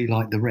trying to be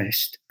like the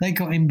rest. They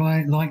got in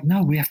by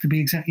no, we have to be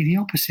exactly the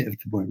opposite of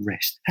the word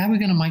rest. How are we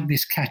going to make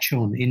this catch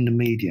on in the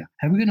media?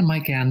 How are we going to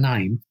make our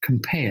name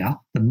compare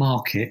the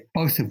market,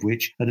 both of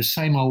which are the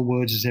same old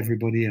words as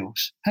everybody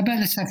else? How about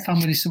let's have fun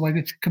with this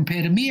way,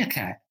 compare to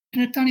Meerkat.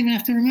 You don't even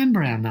have to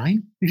remember our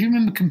name. If you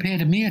remember Compare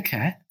to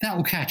Meerkat, that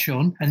will catch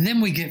on. And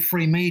then we get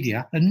free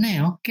media. And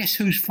now, guess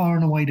who's far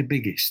and away the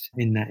biggest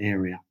in that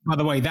area? By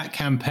the way, that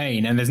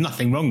campaign, and there's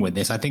nothing wrong with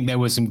this, I think there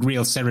was some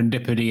real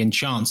serendipity and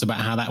chance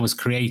about how that was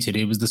created.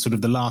 It was the sort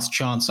of the last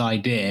chance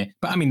idea.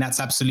 But that's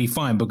absolutely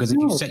fine because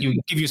if you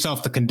give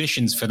yourself the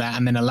conditions for that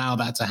and then allow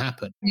that to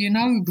happen.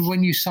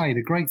 When you say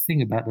the great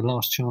thing about the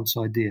last chance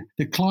idea,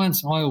 the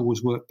clients I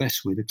always work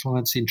best with are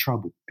clients in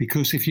trouble.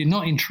 Because if you're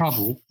not in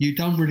trouble, you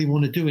don't really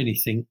want to do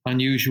anything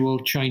unusual,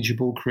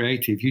 changeable,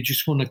 creative. You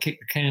just want to kick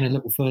the can a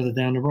little further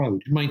down the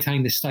road,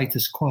 maintain the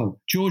status quo.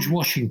 George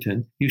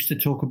Washington used to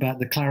talk about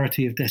the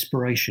clarity of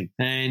desperation,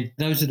 and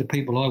those are the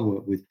people I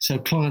work with. So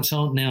clients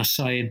aren't now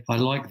saying, I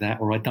like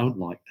that or I don't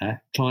like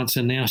that. Clients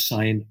are now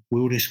saying,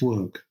 will this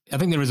work? I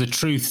think there is a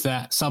truth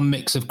that some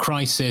mix of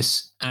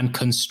crisis and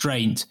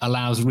constraint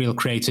allows real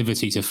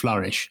creativity to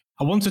flourish.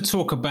 I want to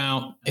talk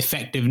about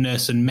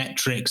effectiveness and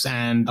metrics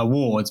and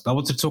awards, but I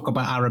want to talk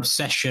about our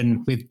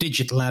obsession with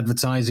digital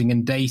advertising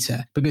and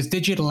data, because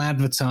digital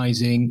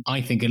advertising,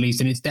 I think at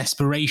least in its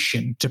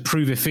desperation to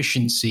prove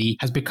efficiency,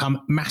 has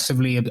become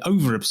massively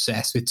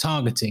over-obsessed with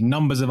targeting,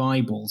 numbers of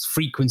eyeballs,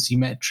 frequency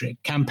metric,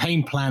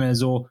 campaign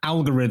planners or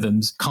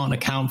algorithms can't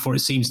account for, it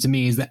seems to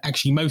me, is that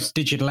actually most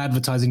digital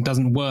advertising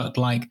doesn't work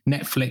like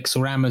Netflix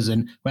or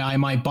Amazon, where I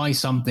might buy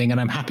something and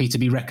I'm happy to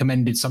be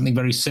recommended something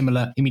very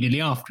similar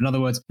immediately after. In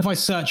other words, if I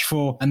search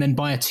for and then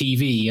buy a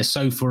TV, a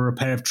sofa, or a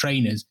pair of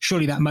trainers,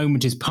 surely that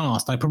moment is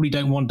past. I probably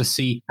don't want to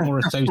see more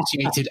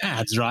associated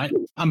ads, right?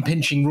 I'm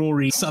pinching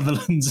Rory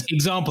Sutherland's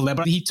example there,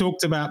 but he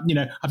talked about,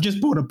 I've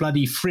just bought a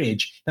bloody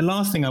fridge. The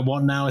last thing I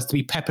want now is to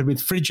be peppered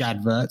with fridge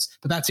adverts,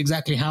 but that's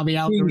exactly how the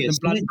algorithm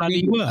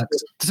bloody works.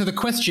 So the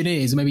question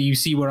is, maybe you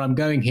see where I'm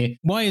going here,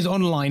 why is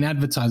online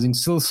advertising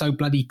still so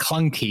bloody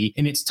clunky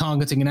in its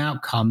targeting and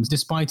outcomes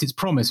despite its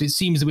promise? It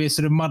seems that we're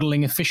sort of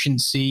muddling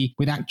efficiency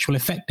with actual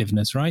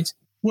effectiveness, right?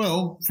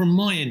 Well, from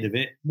my end of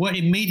it,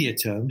 in media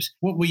terms,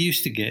 what we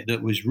used to get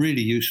that was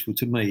really useful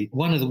to me,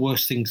 one of the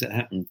worst things that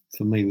happened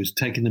for me was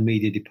taking the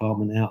media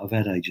department out of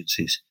ad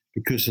agencies,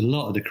 because a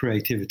lot of the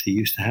creativity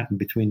used to happen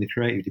between the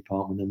creative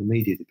department and the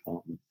media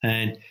department.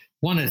 And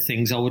one of the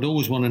things I would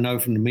always want to know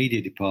from the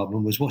media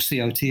department was, what's the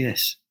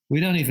OTS? We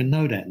don't even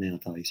know that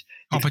nowadays.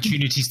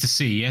 Opportunities to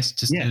see, yes?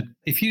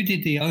 If you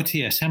did the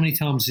OTS, how many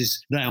times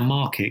is our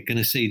market going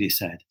to see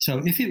this ad?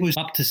 So if it was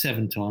up to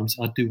 7 times,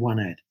 I'd do 1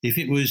 ad. If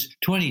it was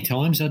 20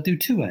 times, I'd do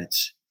 2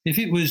 ads. If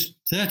it was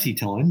 30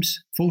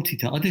 times, 40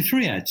 times, I'd do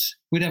 3 ads.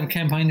 We'd have a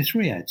campaign of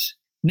 3 ads.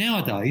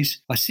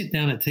 Nowadays, I sit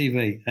down at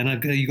TV and I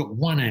go, you got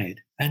 1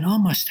 ad, and I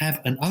must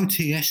have an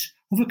OTS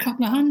of a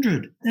couple of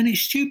 100. And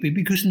it's stupid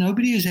because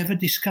nobody has ever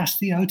discussed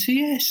the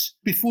OTS.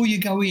 Before you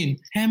go in,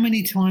 how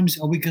many times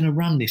are we going to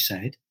run this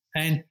ad?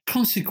 And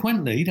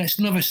consequently, that's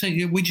another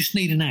thing, we just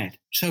need an ad.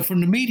 So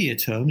from the media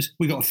terms,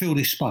 we've got to fill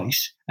this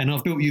space. And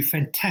I've built you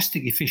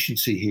fantastic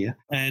efficiency here.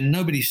 And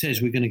nobody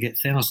says we're going to get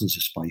thousands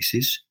of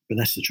spaces, but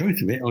that's the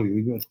truth of it. Oh,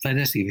 we've got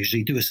fantastic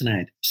efficiency, do us an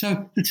ad.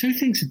 So the two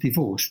things are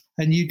divorced,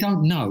 and you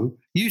don't know.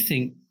 You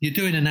think you're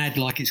doing an ad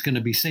like it's going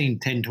to be seen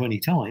 10, 20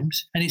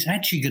 times, and it's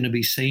actually going to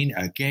be seen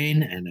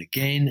again and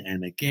again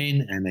and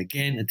again and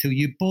again until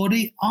you bore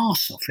the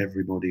arse off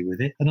everybody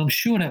with it. And I'm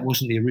sure that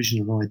wasn't the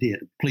original idea.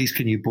 Please,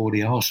 can you bore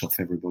the arse off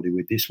everybody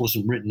with this?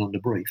 Wasn't written on the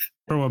brief.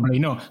 Probably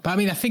not. But I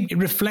mean, I think it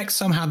reflects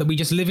somehow that we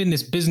just live in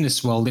this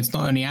business world. It's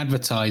not only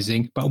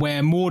advertising, but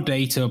where more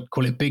data,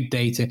 call it big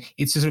data,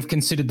 it's sort of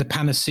considered the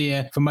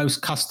panacea for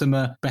most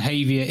customer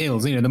behavior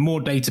ills. The more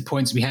data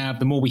points we have,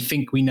 the more we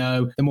think we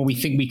know, the more we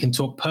think we can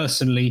talk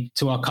personally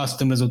to our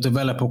customers or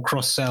develop or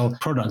cross-sell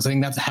products. I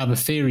think that's how the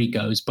theory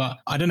goes. But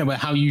I don't know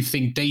how you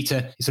think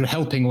data is sort of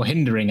helping or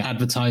hindering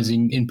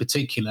advertising in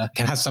particular.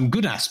 It has some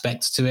good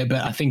aspects to it,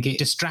 but I think it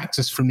distracts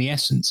us from the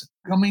essence.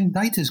 I mean,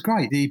 data's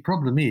great. The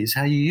problem is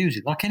how you use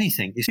it. Like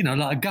anything, it's,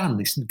 like a gun.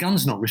 The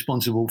gun's not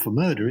responsible for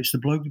murder. It's the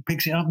bloke who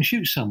picks it up and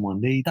shoots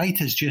someone. The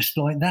data's just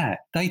like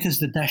that. Data's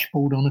the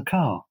dashboard on a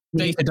car.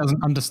 Data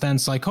doesn't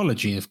understand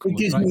psychology, of course. It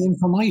gives me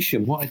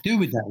information. What I do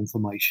with that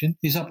information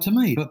is up to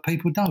me. But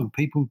people don't.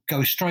 People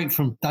go straight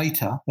from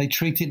data. They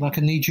treat it like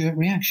a knee-jerk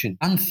reaction.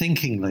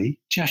 Unthinkingly,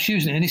 just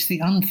using it. And it's the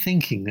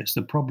unthinking that's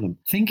the problem.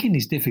 Thinking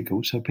is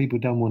difficult, so people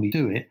don't want to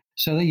do it.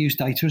 So they use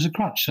data as a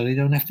crutch, so they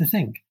don't have to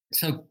think.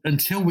 So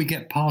until we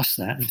get past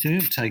that, until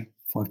it'll take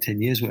 5,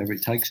 10 years, whatever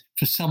it takes,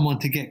 for someone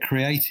to get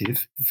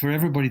creative, for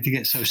everybody to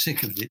get so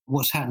sick of it.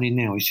 What's happening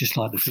now is just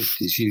like the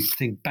 50s. You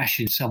think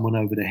bashing someone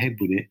over the head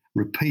with it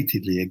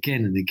repeatedly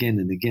again and again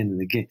and again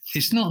and again.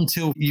 It's not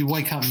until you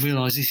wake up and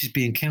realise this is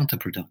being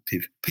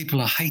counterproductive. People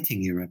are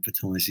hating your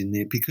advertising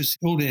there because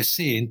all they're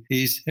seeing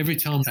is every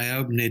time they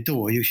open their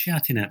door, you're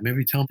shouting at them.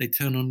 Every time they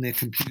turn on their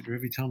computer,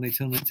 every time they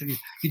turn on their TV,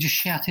 you're just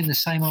shouting the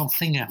same old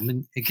thing at them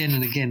and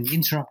again,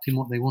 interrupting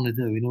what they want to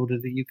do in order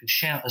that you can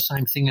shout the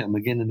same thing at them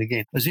again and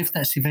again, as if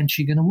that's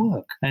eventually going to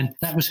work. And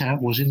that was how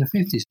it was in the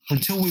 50s.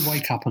 Until we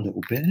wake up a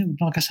little bit, and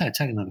like I say, it'll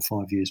take another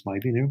 5 years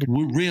maybe, and everybody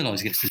will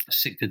realise gets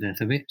sick to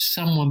death of it.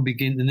 Someone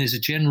begins, and there's a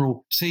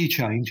general sea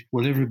change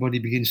where everybody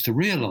begins to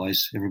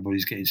realise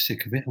everybody's getting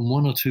sick of it, and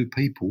 1 or 2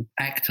 people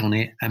act on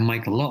it and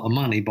make a lot of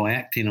money by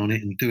acting on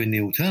it and doing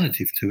the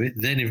alternative to it.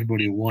 Then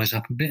everybody will wise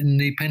up a bit and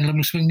the pendulum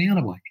will swing the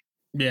other way.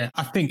 Yeah,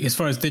 I think as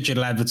far as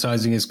digital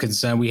advertising is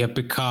concerned, we have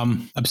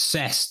become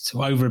over-obsessed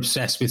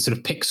with sort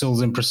of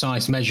pixels and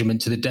precise measurement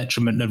to the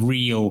detriment of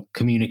real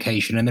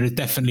communication. And there is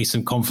definitely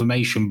some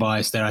confirmation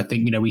bias there. I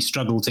think, we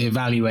struggle to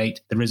evaluate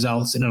the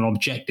results in an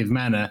objective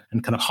manner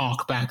and kind of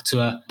hark back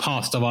to a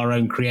past of our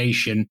own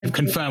creation and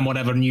confirm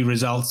whatever new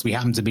results we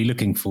happen to be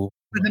looking for.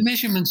 But the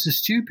measurements are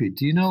stupid.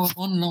 Do you know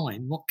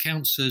online what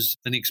counts as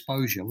an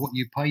exposure, what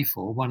you pay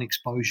for, one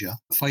exposure?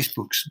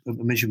 Facebook's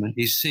measurement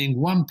is seeing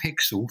 1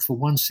 pixel for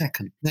 1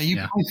 second. Now, you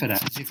pay for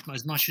that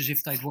as much as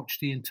if they'd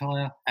watched the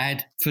entire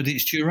ad for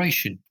its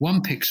duration.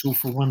 1 pixel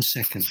for 1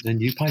 second,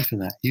 then you pay for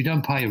that. You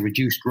don't pay a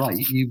reduced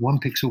rate. 1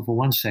 pixel for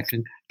 1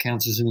 second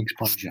counts as an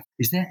exposure.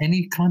 Is there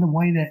any kind of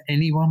way that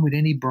anyone with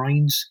any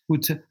brains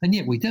would... And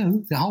yet we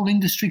do. The whole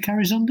industry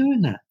carries on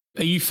doing that.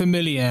 Are you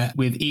familiar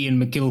with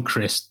Ian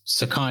McGilchrist,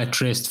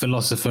 psychiatrist,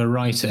 philosopher,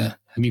 writer,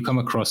 Have you come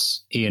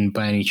across Ian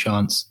by any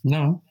chance?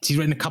 No. He's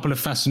written a couple of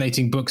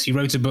fascinating books. He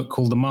wrote a book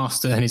called The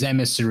Master and His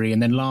Emissary,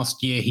 and then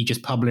last year he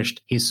just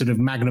published his sort of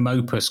magnum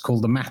opus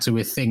called The Matter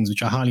with Things,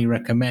 which I highly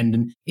recommend.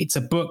 And it's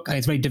a book, and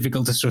it's very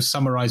difficult to sort of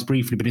summarize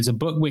briefly, but it's a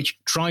book which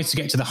tries to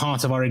get to the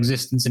heart of our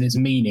existence and its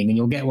meaning, and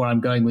you'll get where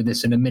I'm going with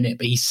this in a minute.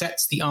 But he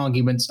sets the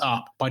arguments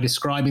up by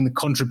describing the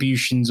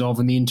contributions of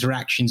and the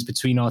interactions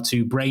between our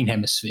two brain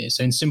hemispheres.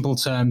 So in simple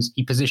terms,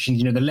 he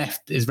positions, the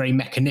left is very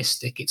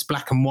mechanistic. It's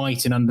black and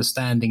white in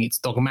understanding. It's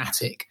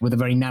dogmatic with a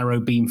very narrow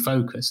beam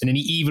focus. And in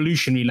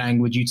evolutionary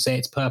language, you'd say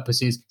its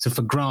purpose is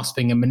for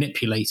grasping and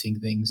manipulating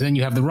things. And then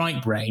you have the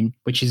right brain,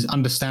 which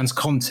understands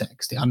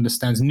context. It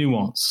understands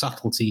nuance,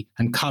 subtlety,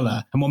 and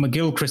color. And what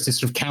McGilchrist is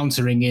sort of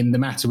countering in The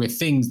Matter with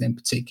Things, then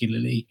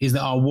particularly, is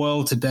that our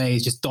world today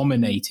is just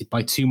dominated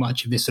by too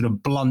much of this sort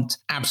of blunt,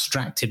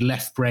 abstracted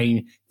left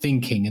brain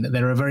thinking, and that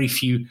there are very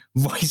few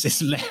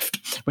voices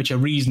left which are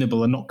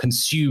reasonable and not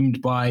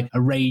consumed by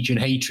a rage and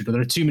hatred, or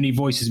there are too many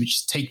voices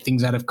which take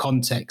things out of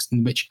context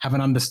and which have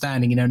an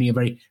understanding in only a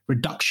very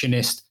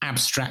reductionist,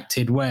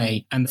 abstracted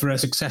way. And for a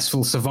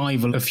successful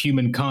survival of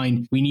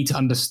humankind, we need to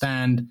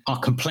understand our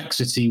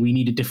complexity. We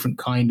need a different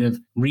kind of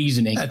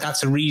reasoning.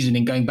 That's a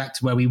reasoning, going back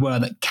to where we were,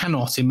 that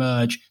cannot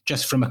emerge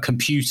just from a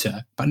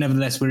computer. But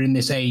nevertheless, we're in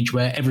this age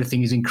where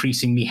everything is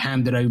increasingly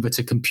handed over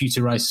to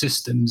computerized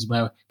systems,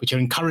 which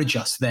encourage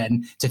us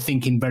then to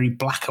think in very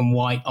black and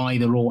white,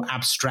 either or,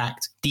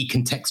 abstract,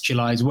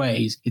 decontextualized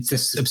ways. It's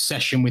this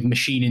obsession with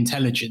machine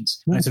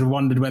intelligence. I sort of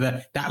wondered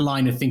whether that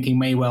line of thinking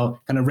may well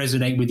kind of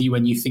resonate with you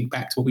when you think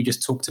back to what we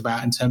just talked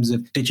about in terms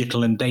of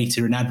digital and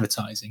data and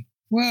advertising.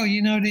 Well,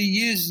 the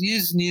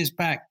years and years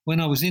back when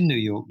I was in New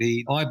York,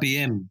 the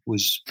IBM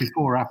was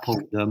before Apple,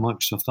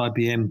 Microsoft.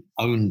 IBM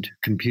owned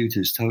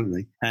computers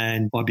totally,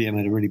 and IBM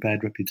had a really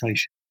bad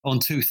reputation. On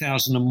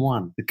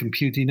 2001, the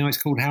computer, it's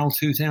called HAL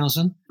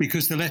 2000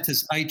 because the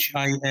letters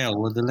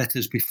HAL are the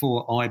letters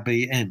before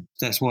IBM.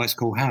 That's why it's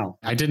called HAL.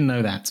 I didn't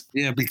know that.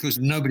 Yeah, because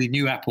nobody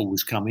knew Apple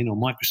was coming or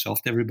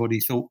Microsoft. Everybody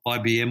thought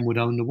IBM would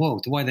own the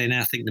world. The way they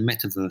now think the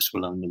metaverse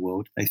will own the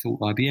world, they thought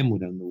IBM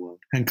would own the world.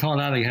 And Carl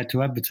Alley had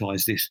to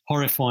advertise this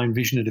horrifying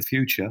vision of the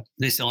future,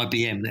 this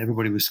IBM that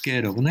everybody was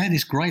scared of. And they had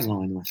this great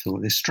line, I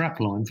thought. This strap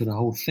line for the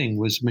whole thing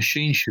was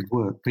machines should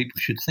work, people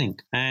should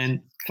think. And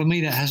for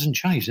me, that hasn't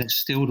changed. That's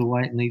still the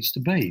way it needs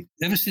to be.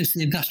 Ever since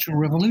the Industrial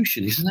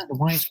Revolution, isn't that the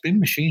way it's been?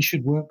 Machines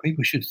should work,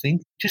 people should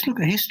think. Just look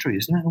at history.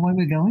 Isn't that the way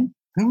we're going?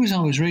 Who was I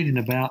was reading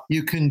about?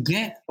 You can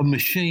get a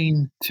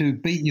machine to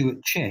beat you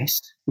at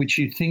chess, which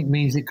you think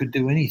means it could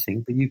do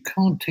anything, but you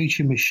can't teach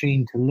a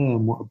machine to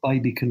learn what a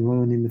baby can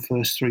learn in the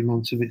first 3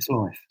 months of its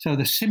life. So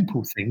the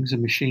simple things a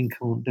machine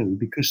can't do,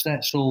 because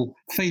that's all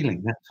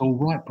feeling, that's all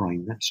right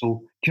brain, that's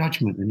all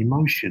judgment and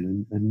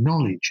emotion and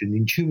knowledge and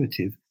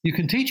intuitive. You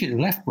can teach it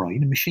the left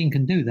brain, a machine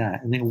can do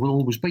that, and it will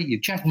always beat you.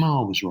 Jack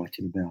Ma was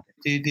writing about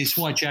it. It's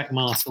why Jack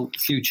Ma thought the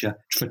future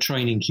for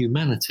training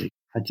humanity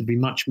had to be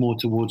much more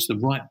towards the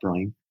right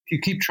brain. If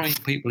you keep training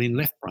people in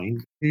left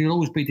brain, you'll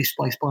always be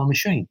displaced by a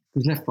machine,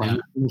 because left brain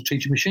will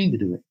teach a machine to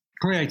do it.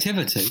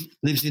 Creativity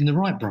lives in the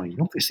right brain.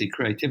 Obviously,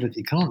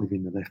 creativity can't live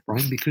in the left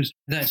brain because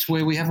that's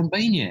where we haven't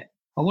been yet.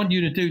 I want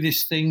you to do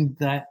this thing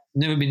that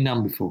never been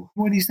done before.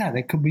 What is that?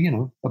 That could be,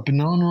 a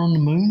banana on the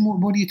moon.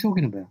 What are you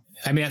talking about?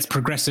 I mean, that's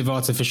progressive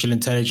artificial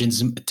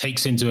intelligence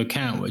takes into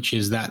account, which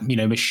is that,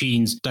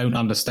 machines don't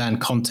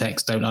understand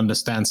context, don't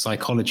understand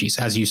psychology.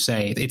 So as you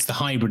say, it's the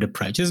hybrid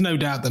approach. There's no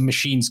doubt that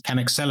machines can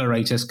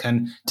accelerate us,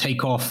 can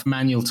take off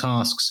manual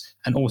tasks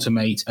and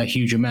automate a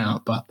huge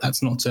amount, but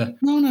that's not to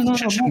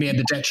shouldn't be at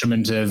the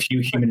detriment of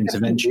human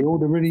intervention.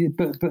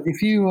 But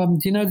if you, do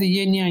you know the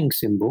yin-yang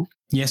symbol?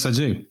 Yes, I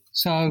do.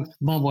 So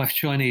my wife's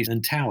Chinese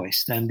and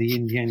Taoist, and the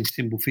yin-yang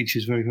symbol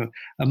features very well.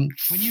 When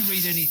you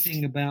read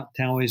anything about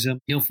Taoism,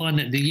 you'll find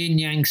that the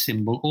yin-yang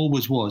symbol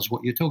always was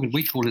what you're talking.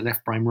 We call it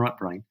left brain, right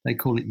brain. They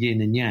call it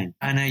yin and yang.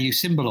 And how you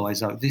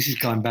symbolise that, this is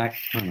going back,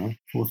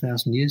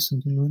 4,000 years,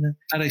 something like that.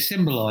 How they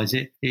symbolise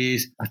it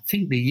is, I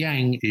think the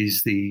yang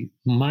is the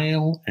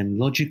male and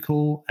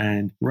logical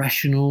and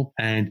rational,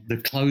 and the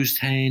closed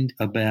hand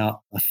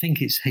about, I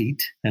think it's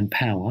heat and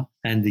power.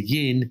 And the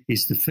yin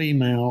is the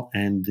female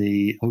and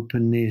the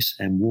openness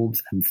and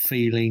warmth and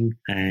feeling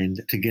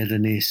and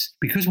togetherness.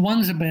 Because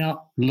one's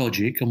about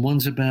logic and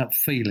one's about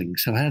feeling.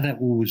 So how that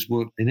always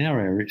worked in our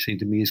area, it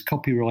seemed to me, is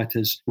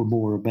copywriters were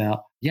more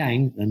about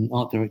yang and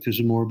art directors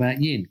are more about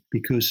yin,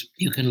 because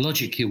you can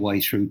logic your way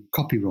through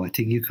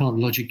copywriting. You can't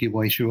logic your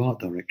way through art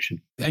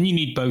direction. And you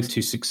need both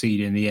to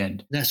succeed in the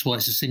end. That's why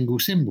it's a single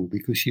symbol,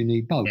 because you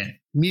need both. Yeah.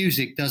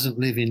 Music doesn't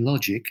live in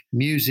logic.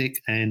 Music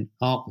and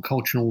art and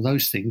culture and all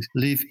those things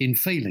live in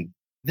feeling.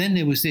 Then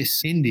there was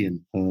this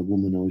Indian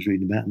woman I was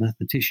reading about, a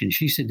mathematician.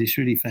 She said this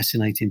really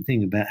fascinating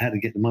thing about how to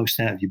get the most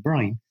out of your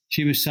brain.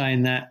 She was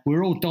saying that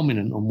we're all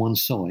dominant on one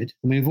side.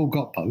 I mean, we've all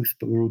got both,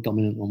 but we're all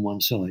dominant on one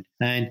side.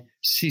 And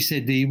she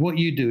said, what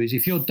you do is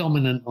if you're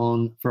dominant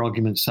on, for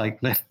argument's sake,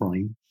 left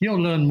brain,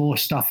 you'll learn more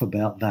stuff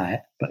about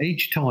that. But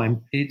each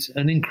time it's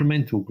an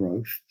incremental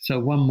growth. So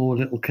one more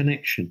little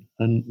connection.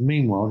 And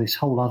meanwhile, this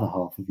whole other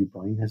half of your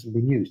brain hasn't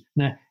been used.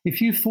 Now,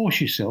 if you force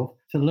yourself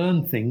to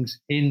learn things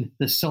in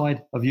the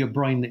side of your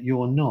brain that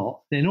you're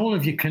not, then all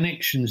of your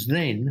connections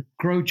then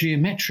grow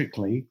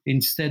geometrically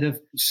instead of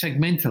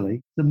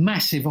segmentally. The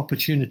massive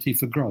opportunity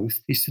for growth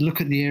is to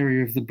look at the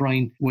area of the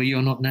brain where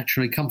you're not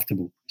naturally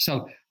comfortable.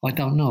 So I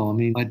don't know. I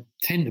mean, I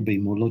tend to be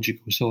more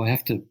logical, so I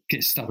have to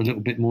get stuck a little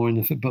bit more in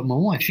the... But my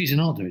wife, she's an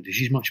art director.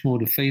 She's much more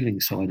the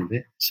feeling side of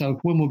it. So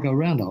when we'll go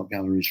around art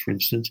galleries, for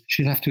instance,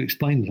 she'll have to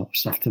explain a lot of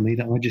stuff to me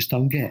that I just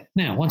don't get.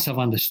 Now, once I've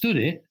understood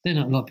it,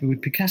 then like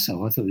with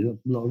Picasso, I thought it was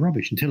a lot of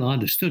rubbish until I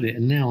understood it,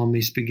 and now I'm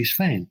his biggest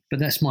fan. But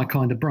that's my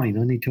kind of brain.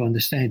 I need to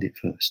understand it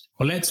first.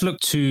 Well, let's look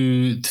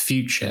to the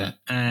future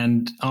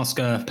and ask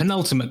a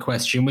penultimate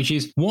question, which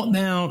is what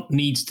now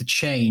needs to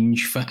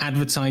change for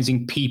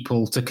advertising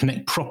people to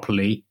connect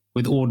properly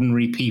with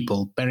ordinary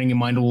people, bearing in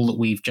mind all that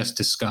we've just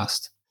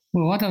discussed?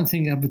 Well, I don't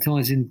think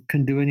advertising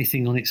can do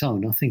anything on its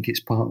own. I think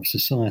it's part of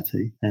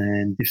society.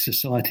 And if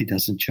society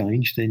doesn't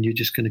change, then you're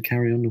just going to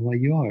carry on the way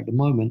you are. At the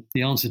moment,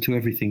 the answer to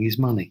everything is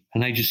money.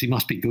 An agency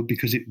must be good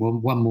because it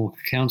won more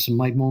accounts and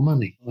made more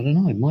money. I don't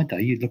know. In my day,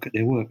 you'd look at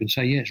their work and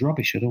say, yeah, it's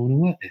rubbish. I don't want to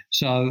work there.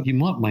 So you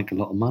might make a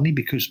lot of money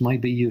because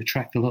maybe you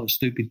attract a lot of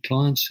stupid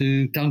clients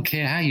who don't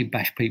care how you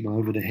bash people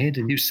over the head,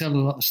 and you sell a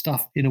lot of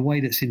stuff in a way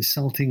that's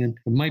insulting. And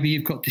maybe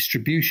you've got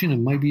distribution,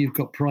 and maybe you've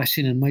got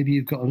pricing, and maybe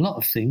you've got a lot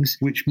of things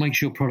which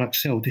makes your product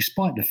sell,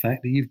 despite the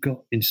fact that you've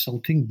got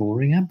insulting,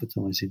 boring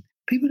advertising.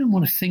 People don't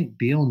want to think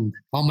beyond,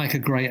 I'll make a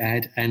great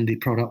ad and the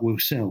product will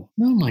sell.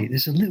 No, mate,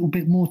 there's a little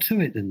bit more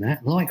to it than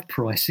that, like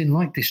pricing,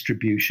 like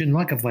distribution,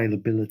 like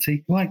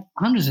availability, like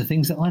hundreds of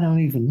things that I don't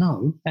even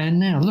know. And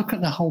now look at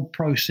the whole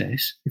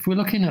process. If we're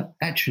looking at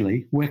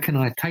actually, where can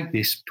I take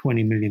this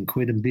 20 million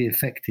quid and be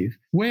effective?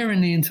 Where in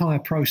the entire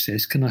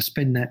process can I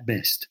spend that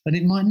best? And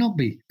it might not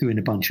be doing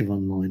a bunch of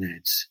online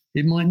ads.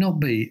 It might not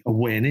be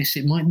awareness.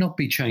 It might not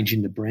be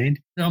changing the brand.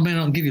 I mean,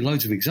 I'll give you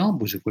loads of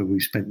examples of where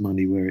we've spent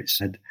money where it's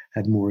had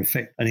more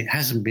effect, and it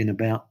hasn't been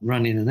about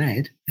running an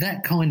ad.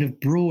 That kind of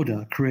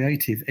broader,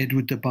 creative,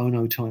 Edward de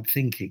Bono type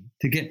thinking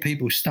to get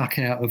people stuck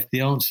out of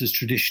the answer's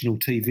traditional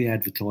TV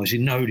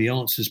advertising. No, the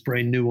answer's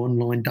brand new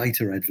online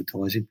data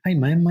advertising. Hey,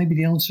 man, maybe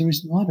the answer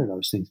isn't either of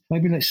those things.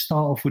 Maybe let's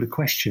start off with a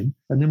question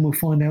and then we'll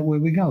find out where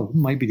we go.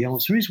 Maybe the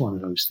answer is one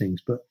of those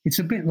things, but it's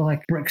a bit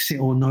like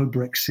Brexit or no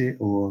Brexit,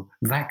 or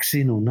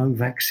vaccine or no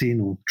vaccine,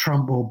 or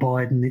Trump or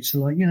Biden. It's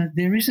like,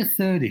 there is a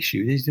third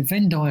issue. There's the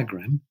Venn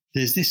diagram.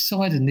 There's this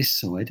side and this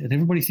side, and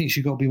everybody thinks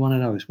you've got to be one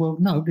of those. Well,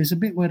 no, there's a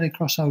bit where they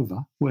cross over,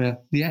 where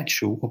the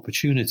actual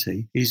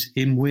opportunity is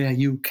in where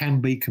you can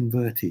be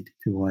converted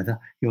to either.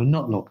 You're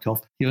not locked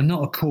off. You're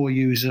not a core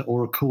user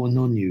or a core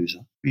non-user.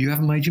 You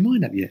haven't made your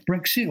mind up yet.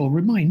 Brexit or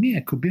Remain, yeah,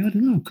 could be, I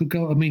don't know, could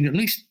go, at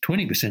least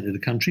 20% of the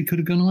country could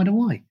have gone either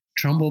way.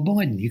 Trump or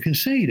Biden, you can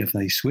see it if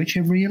they switch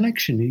every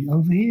election.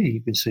 Over here,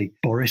 you can see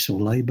Boris or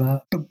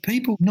Labour. But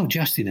people, not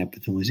just in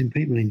advertising,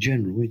 people in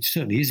general, it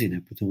certainly is in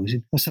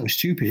advertising, are so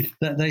stupid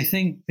that they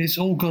think it's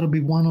all got to be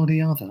one or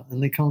the other,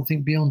 and they can't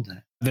think beyond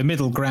that. The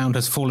middle ground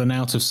has fallen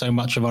out of so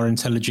much of our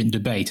intelligent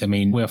debate. I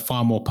mean, we're a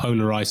far more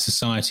polarised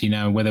society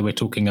now. Whether we're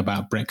talking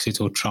about Brexit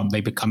or Trump,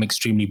 they become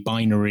extremely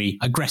binary,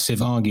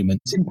 aggressive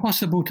arguments. It's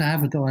impossible to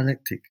have a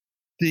dialectic.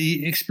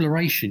 The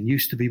exploration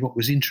used to be what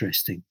was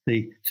interesting,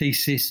 the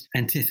thesis,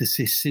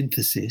 antithesis,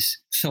 synthesis.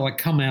 So I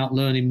come out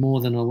learning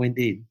more than I went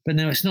in. But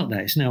now it's not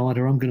that. It's now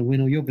either I'm going to win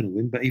or you're going to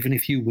win. But even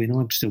if you win,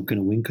 I'm still going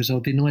to win because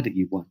I'll deny that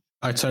you won.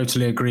 I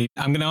totally agree.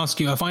 I'm going to ask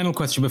you a final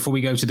question before we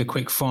go to the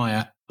quick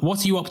fire.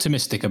 What are you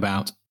optimistic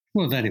about?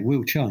 Well, that it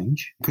will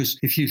change, because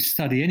if you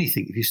study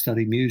anything, if you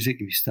study music,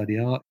 if you study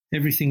art,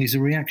 everything is a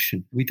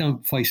reaction. We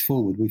don't face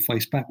forward, we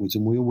face backwards,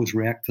 and we always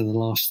react to the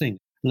last thing.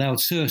 Lao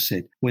Tzu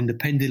said, when the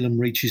pendulum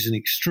reaches an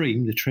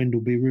extreme, the trend will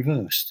be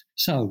reversed.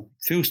 So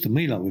it feels to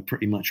me like we're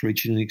pretty much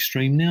reaching an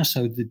extreme now.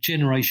 So the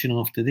generation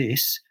after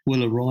this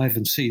will arrive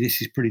and see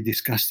this is pretty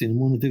disgusting and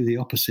want to do the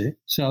opposite.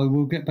 So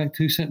we'll get back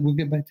to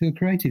a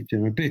creative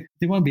generation.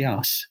 It won't be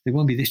us. It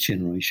won't be this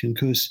generation,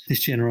 because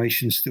this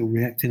generation's still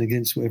reacting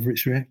against whatever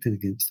it's reacting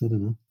against. I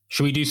don't know.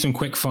 Shall we do some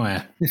quick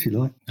fire? If you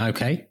like.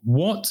 Okay.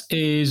 What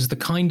is the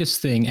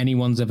kindest thing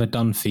anyone's ever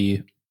done for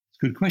you?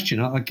 Good question.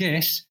 I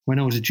guess when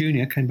I was a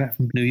junior, came back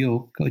from New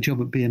York, got a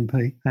job at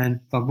BNP, and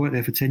I've worked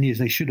there for 10 years.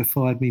 They should have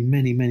fired me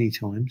many, many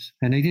times,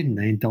 and they didn't.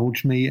 They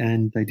indulged me,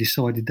 and they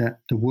decided that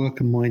the work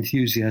and my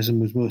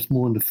enthusiasm was worth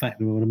more than the fact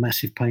that what a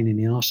massive pain in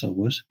the arse I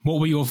was. What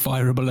were your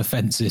fireable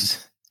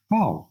offences?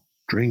 Oh,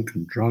 drink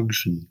and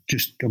drugs and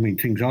just,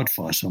 things I'd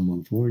fire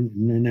someone for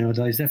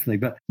nowadays, definitely.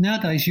 But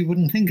nowadays, you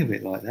wouldn't think of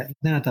it like that.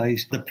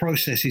 Nowadays, the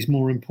process is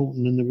more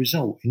important than the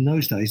result. In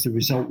those days, the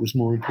result was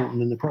more important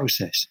than the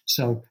process.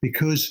 So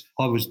because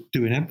I was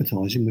doing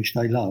advertising, which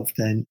they loved,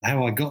 and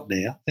how I got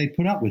there, they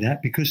put up with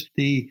that because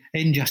the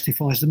end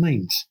justifies the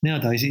means.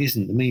 Nowadays, it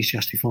isn't. The means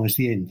justifies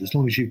the end. As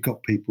long as you've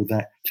got people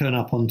that turn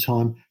up on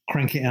time,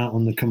 crank it out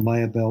on the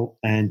conveyor belt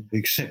and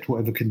accept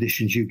whatever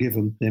conditions you give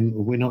them, then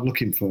we're not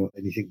looking for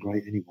anything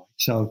great anyway.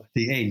 So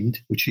the end,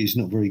 which is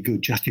not very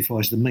good,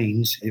 justifies the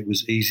means. It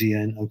was easy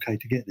and okay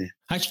to get there.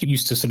 I actually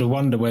used to sort of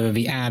wonder whether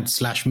the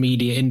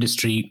ad/media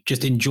industry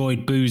just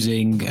enjoyed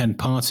boozing and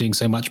partying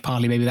so much.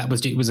 Partly maybe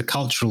it was a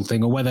cultural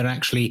thing, or whether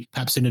actually,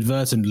 perhaps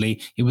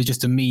inadvertently, it was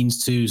just a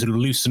means to sort of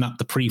loosen up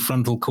the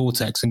prefrontal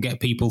cortex and get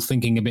people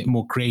thinking a bit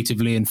more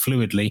creatively and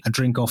fluidly. A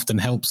drink often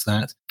helps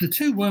that. The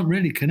two weren't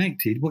really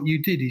connected. What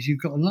you did is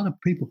you've got a lot of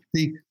people.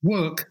 The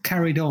work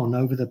carried on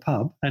over the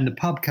pub, and the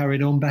pub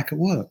carried on back at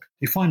work.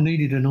 If I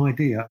needed an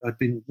idea, I'd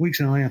been weeks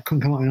and I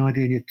couldn't come up with an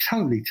idea, and you're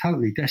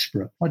totally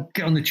desperate. I'd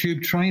get on the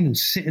tube train and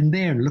sit in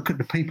there and look at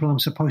the people I'm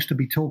supposed to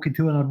be talking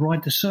to, and I'd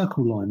ride the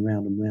circle line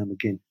round and round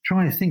again,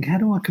 trying to think, how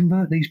do I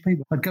convert these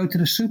people? I'd go to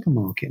the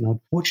supermarket and I'd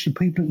watch the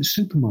people at the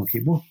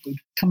supermarket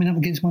coming up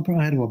against my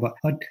brother. How do I?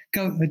 But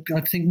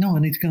I'd think, no, I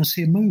need to go and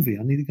see a movie.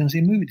 I need to go and see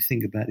a movie to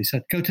think about this.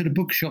 I'd go to the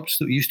bookshops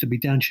that used to be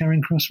down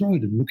Charing Cross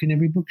Road and look in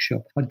every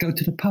bookshop. I'd go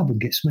to the pub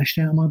and get smashed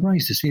out of my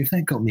brains to see if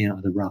that got me out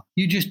of the rut.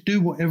 You just do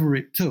whatever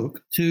it took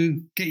to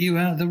get you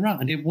out of the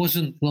rut. And it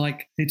wasn't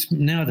like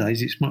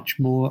nowadays, it's much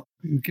more,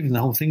 given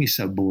the whole thing is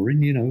so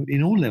boring,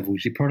 in all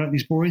levels, your product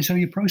is boring, so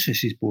your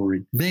process is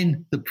boring.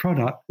 Then the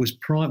product was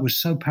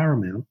so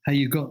paramount. How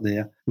you got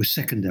there was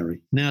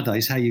secondary.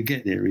 Nowadays, how you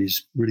get there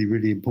is really,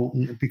 really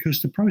important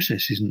because the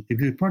product isn't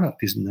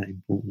that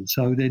important.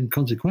 So then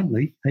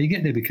consequently, how you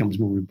get there becomes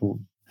more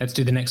important. Let's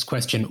do the next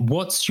question.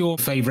 What's your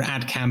favourite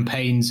ad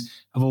campaigns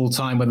of all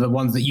time, whether the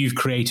ones that you've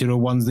created or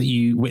ones that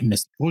you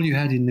witnessed? All you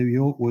had in New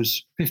York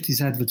was 50s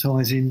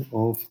advertising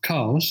of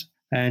cars,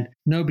 and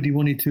nobody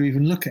wanted to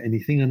even look at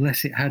anything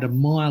unless it had a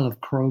mile of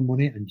chrome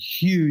on it and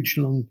huge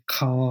long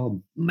car,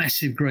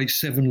 massive great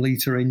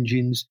 7-litre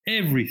engines.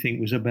 Everything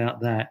was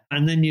about that.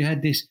 And then you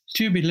had this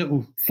stupid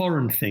little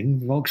foreign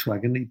thing,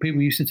 Volkswagen, that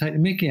people used to take the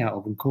mickey out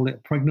of and call it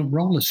a pregnant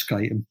roller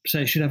skate and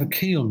say it should have a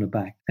key on the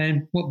back.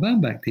 And what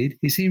Bernbach did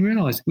is he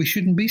realised we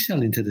shouldn't be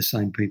selling to the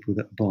same people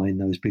that are buying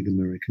those big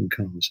American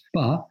cars.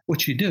 But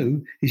what you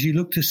do is you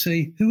look to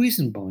see who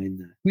isn't buying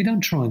that. We don't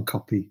try and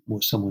copy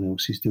what someone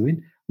else is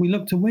doing. We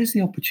look to where's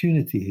the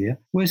opportunity here?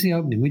 Where's the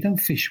opening? We don't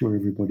fish where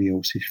everybody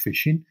else is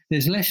fishing.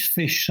 There's less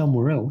fish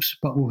somewhere else,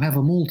 but we'll have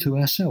them all to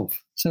ourselves.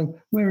 So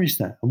where is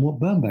that? And what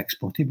Bernbach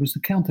spotted was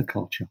the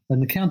counterculture.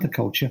 And the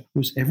counterculture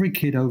was every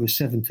kid over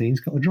 17's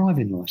got a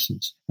driving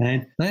licence.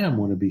 And they don't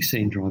want to be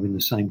seen driving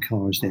the same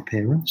car as their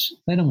parents.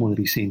 They don't want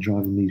to be seen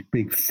driving these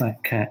big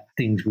fat cat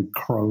things with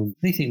chrome.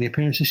 They think their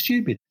parents are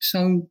stupid.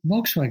 So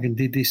Volkswagen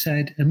did this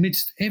ad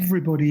amidst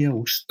everybody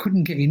else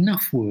couldn't get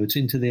enough words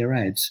into their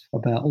ads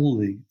about all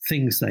the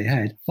things they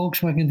had.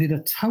 Volkswagen did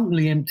a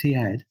totally empty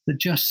ad that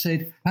just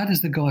said, how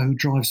does the guy who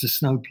drives the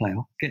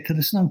snowplow get to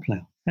the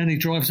snowplow? And he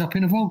drives up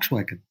in a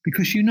Volkswagen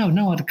because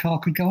no other car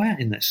could go out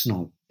in that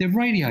snow. Their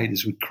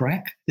radiators would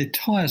crack, their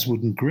tyres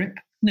wouldn't grip.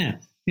 Now,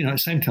 at the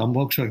same time,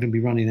 Volkswagen will be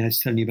running ads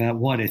telling you about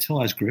why their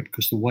tyres grip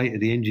because the weight of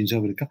the engine's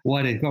over the car,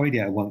 why their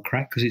radiator won't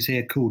crack because it's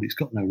air-cooled, it's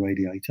got no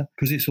radiator,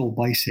 because it's all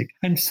basic.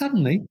 And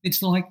suddenly,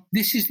 it's like,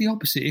 this is the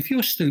opposite. If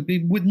you're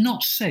stupid, with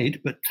not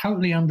said, but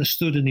totally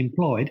understood and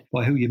implied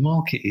by who your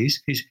market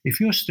is if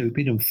you're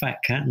stupid and fat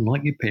cat and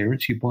like your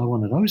parents, you buy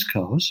one of those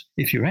cars.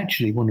 If you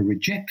actually want to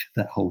reject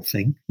that whole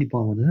thing, you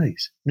buy one of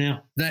these.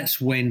 Now, that's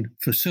when,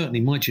 for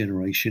certainly my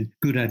generation,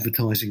 good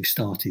advertising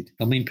started.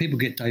 I mean, people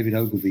get David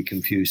Ogilvy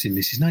confused in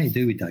this. It's nothing to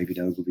do with David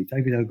Ogilvy.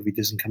 David Ogilvy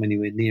doesn't come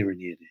anywhere near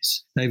any of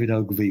this. David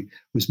Ogilvy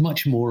was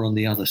much more on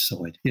the other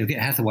side. Get a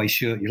Hathaway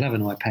shirt, you'll have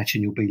an eye patch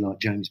and you'll be like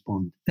James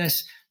Bond.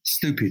 That's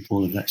stupid,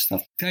 all of that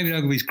stuff. David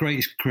Ogilvy's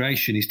greatest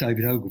creation is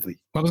David Ogilvy.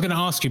 Well, I was going to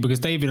ask you, because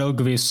David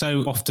Ogilvy is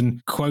so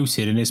often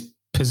quoted and is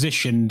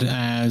positioned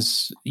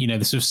as,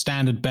 the sort of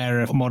standard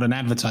bearer of modern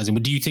advertising.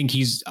 But do you think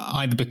he's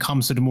either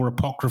become sort of more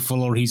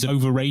apocryphal or he's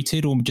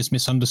overrated or just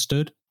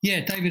misunderstood?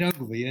 Yeah, David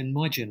Ogilvy and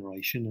my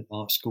generation at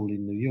art school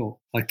in New York.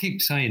 I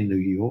keep saying New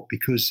York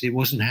because it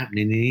wasn't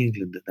happening in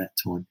England at that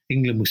time.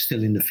 England was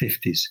still in the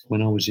 50s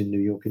when I was in New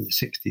York in the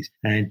 60s.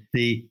 And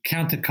the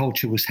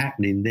counterculture was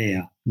happening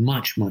there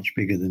much, much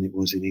bigger than it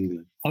was in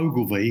England.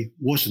 Ogilvy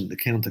wasn't the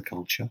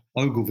counterculture.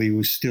 Ogilvy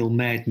was still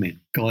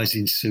madmen, guys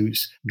in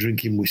suits,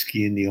 drinking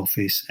whiskey in the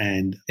office.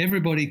 And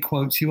everybody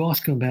quotes, you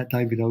ask them about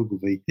David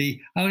Ogilvy. The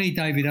only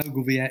David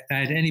Ogilvy ad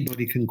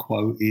anybody can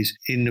quote is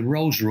in the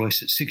Rolls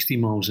Royce at 60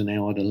 miles an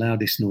hour, the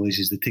loudest noise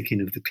is the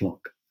ticking of the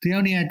clock. The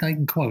only ad they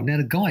can quote. Now,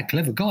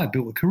 clever guy,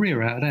 built a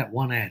career out of that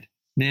one ad.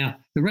 Now,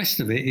 the rest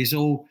of it is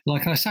all,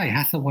 like I say,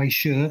 Hathaway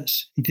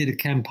shirts. He did a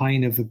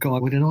campaign of a guy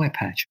with an eye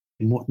patch.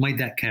 And what made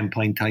that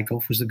campaign take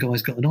off was the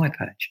guy's got an eye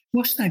patch.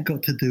 What's that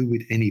got to do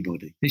with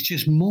anybody? It's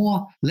just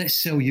more,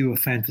 let's sell you a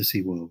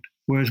fantasy world.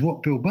 Whereas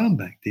what Bill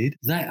Bernbach did,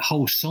 that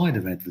whole side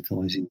of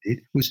advertising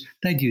did, was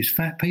they'd use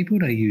fat people,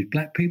 they'd use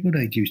black people,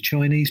 they'd use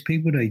Chinese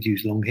people, they'd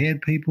use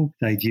long-haired people,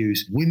 they'd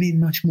use women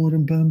much more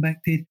than Bernbach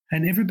did.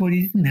 And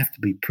everybody didn't have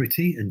to be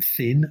pretty and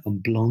thin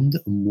and blonde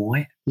and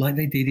white like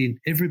they did in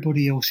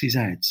everybody else's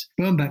ads.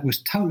 Bernbach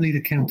was totally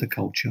the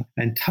counterculture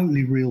and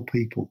totally real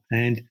people.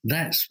 And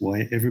that's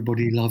why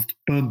everybody loved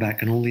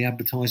Bernbach and all the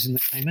advertising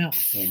that came out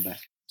of Bernbach.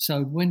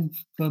 So when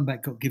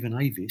Birnbach got given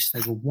Avis,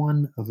 they were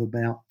one of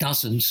about a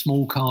dozen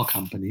small car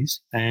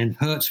companies, and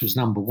Hertz was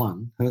number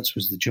one. Hertz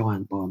was the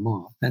giant by a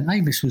mile. And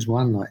Avis was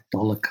one like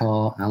Dollar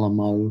Car,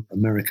 Alamo,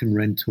 American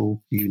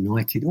Rental,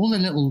 United, all the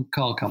little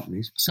car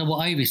companies. So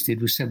what Avis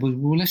did was said,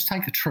 well, let's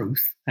take a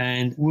truth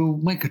and we'll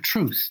make a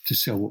truth to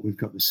sell what we've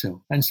got to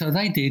sell. And so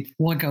they did,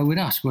 why go with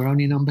us? We're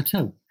only number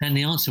two. And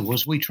the answer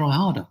was, we try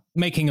harder.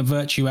 Making a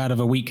virtue out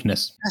of a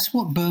weakness. That's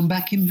what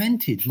Birnbach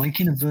invented,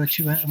 making a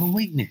virtue out of a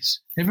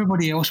weakness.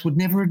 Everybody else would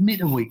never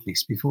admit a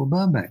weakness before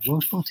Birnbach. Well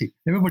spotted.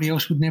 Everybody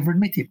else would never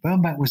admit it.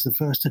 Birnbach was the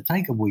first to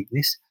take a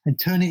weakness and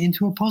turn it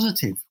into a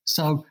positive.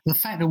 So the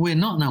fact that we're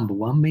not number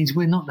one means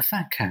we're not the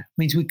fat cat,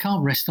 means we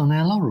can't rest on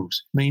our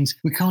laurels, means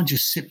we can't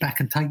just sit back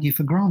and take you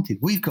for granted.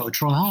 We've got to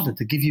try harder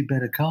to give you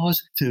better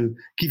cars, to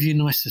give you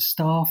nicer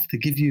staff, to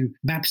give you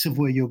maps of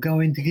where you're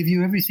going, to give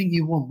you everything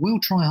you want. We'll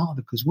try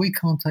harder because we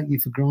can't take you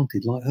for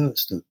granted like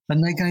Hertz do.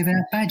 And they gave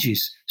out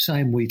badges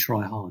saying we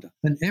try harder.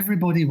 And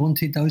everybody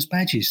wanted those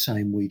badges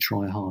saying we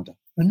try harder.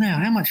 And now,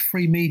 how much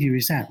free media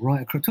is that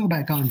right across? Talk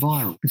about going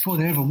viral. Before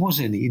there ever was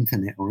any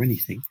internet or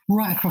anything,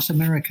 right across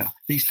America,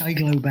 these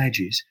day-glow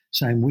badges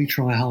saying we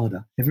try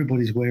harder.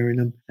 Everybody's wearing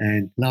them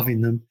and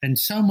loving them. And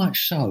so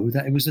much so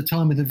that it was the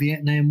time of the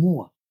Vietnam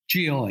War.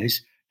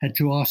 GIs had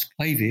to ask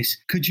Avis,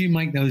 could you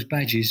make those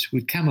badges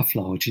with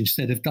camouflage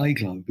instead of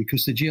day-glow?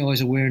 Because the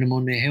GIs are wearing them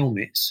on their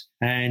helmets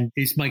and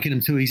it's making them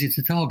too easy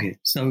to target.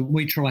 So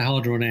we try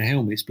harder on our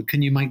helmets, but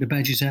can you make the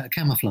badges out of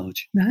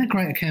camouflage? Now, how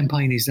great a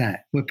campaign is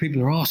that, where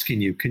people are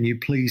asking you, can you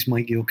please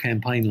make your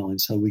campaign line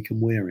so we can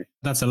wear it?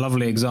 That's a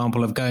lovely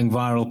example of going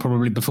viral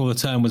probably before the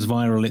term was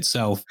viral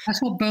itself.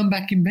 That's what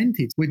Birnbach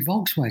invented. With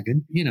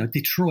Volkswagen,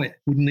 Detroit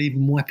wouldn't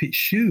even wipe its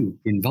shoe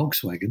in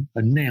Volkswagen.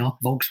 And now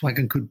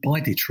Volkswagen could buy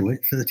Detroit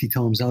 30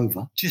 times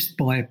over just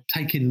by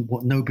taking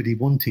what nobody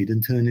wanted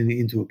and turning it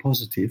into a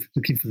positive,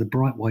 looking for the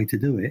bright way to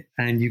do it.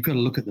 And you've got to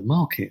look at the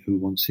market who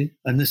wants it.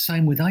 And the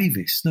same with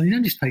Avis. No, you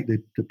don't just take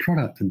the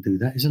product and do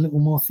that. There's a little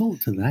more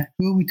thought to that.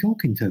 Who are we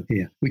talking to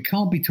here? We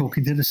can't be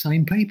talking to the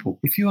same people.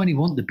 If you only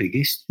want the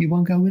biggest, you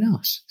won't go with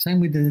us.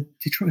 Same with the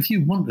Detroit. If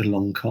you want a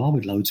long car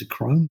with loads of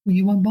chrome, well,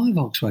 you won't buy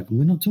Volkswagen.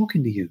 We're not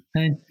talking to you.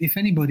 And if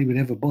anybody would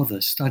ever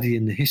bother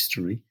studying the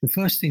history, the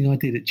first thing I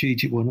did at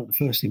not the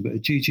first thing, but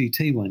at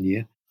GGT one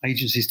year,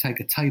 agencies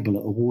take a table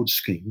at awards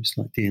schemes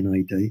like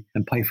D&AD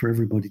and pay for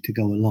everybody to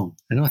go along.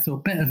 And I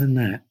thought, better than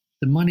that,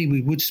 the money we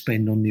would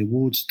spend on the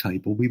awards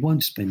table, we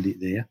won't spend it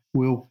there.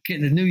 We'll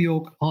get the New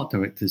York Art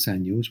Directors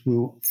Annuals.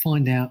 We'll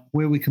find out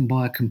where we can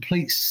buy a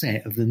complete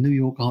set of the New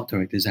York Art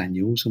Directors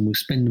Annuals, and we'll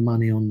spend the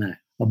money on that.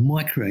 And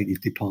my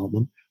creative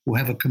department will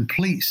have a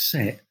complete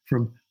set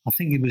from, I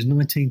think it was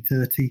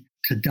 1930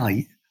 to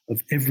date,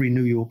 of every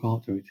New York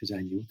Art Directors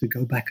Annual to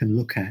go back and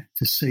look at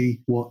to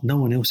see what no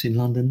one else in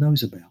London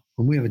knows about.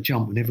 And we have a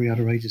jump on every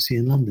other agency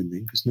in London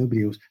then, because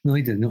nobody else, no,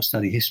 they did not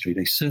study history.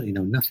 They certainly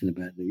know nothing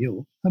about New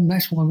York. And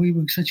that's why we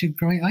were such a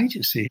great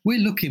agency. We're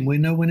looking where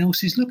no one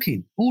else is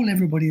looking. All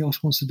everybody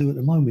else wants to do at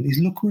the moment is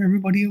look where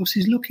everybody else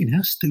is looking.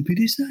 How stupid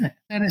is that?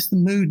 And that's the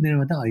mood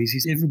nowadays,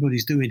 is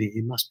everybody's doing it.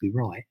 It must be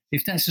right.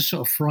 If that's the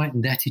sort of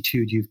frightened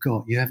attitude you've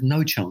got, you have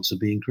no chance of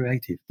being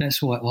creative.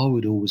 That's why I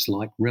would always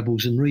like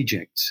rebels and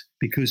rejects.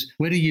 Because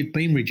whether you've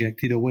been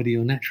rejected or whether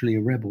you're naturally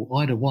a rebel,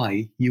 either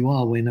way, you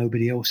are where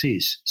nobody else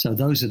is. So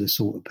those are the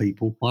sort of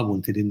people I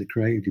wanted in the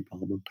creative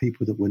department,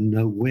 people that were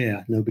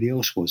nowhere nobody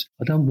else was.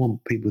 I don't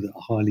want people that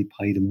are highly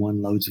paid and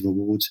won loads of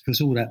awards,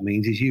 because all that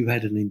means is you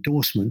had an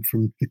endorsement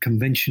from the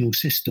conventional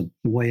system,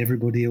 the way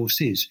everybody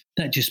else is.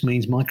 That just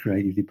means my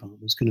creative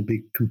department is going to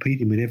be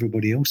competing with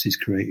everybody else's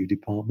creative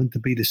department to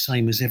be the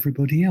same as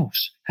everybody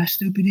else. How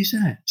stupid is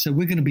that? So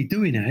we're going to be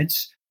doing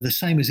ads the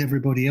same as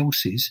everybody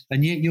else's,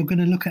 and yet you're going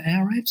to look at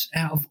our ads.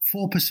 Out of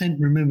 4%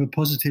 remembered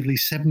positively,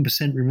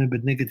 7%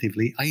 remembered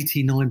negatively,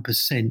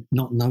 89%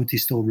 not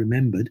noticed or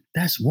remembered.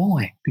 That's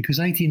why, because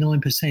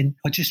 89%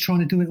 are just trying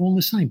to do it all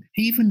the same.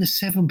 Even the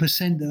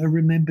 7% that are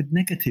remembered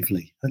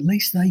negatively, at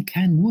least they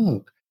can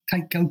work.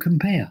 Go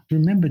compare.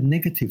 Remembered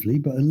negatively,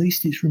 but at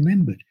least it's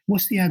remembered.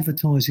 What's the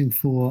advertising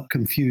for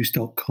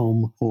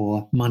Confused.com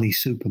or Money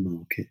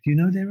Supermarket? Do you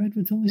know their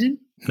advertising?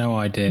 No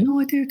idea. No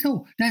idea at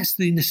all. That's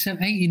the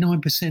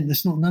 89%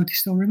 that's not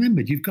noticed or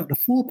remembered. You've got the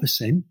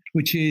 4%,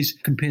 which is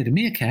Compare to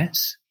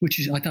Meerkats, which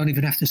is, I don't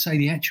even have to say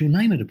the actual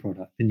name of the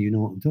product, and you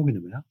know what I'm talking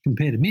about.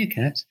 Compare to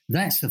Meerkats,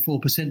 that's the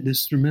 4%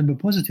 that's remembered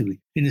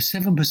positively. In the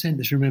 7%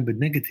 that's remembered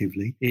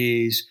negatively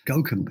is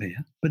Go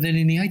Compare. But then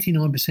in the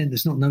 89%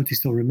 that's not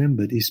noticed or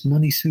remembered is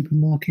Money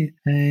Supermarket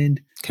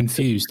and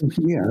Confused.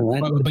 Yeah.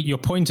 But your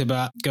point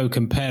about Go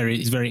Compare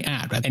is very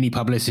apt. Any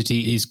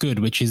publicity is good,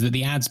 which is that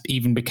the ads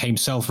even became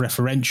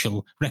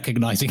self-referential,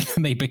 recognizing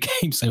they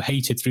became so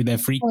hated through their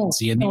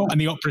frequency. And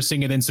the opera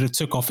singer then sort of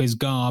took off his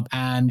garb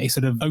and it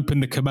sort of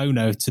opened the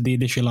kimono to the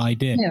initial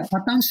idea. Yeah, I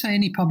don't say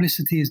any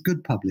publicity is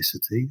good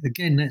publicity.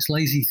 Again, that's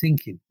lazy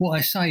thinking. What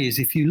I say is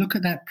if you look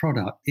at that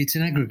product, it's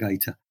an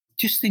aggregator.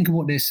 just think of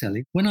what they're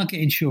selling. When I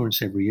get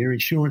insurance every year,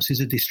 insurance is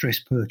a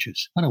distressed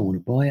purchase. I don't want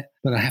to buy it,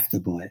 but I have to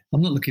buy it.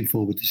 I'm not looking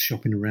forward to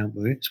shopping around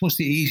with it. So what's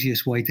the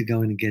easiest way to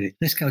go in and get it?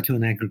 Let's go to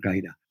an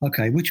aggregator.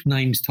 Okay, which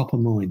name's top of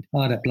mind?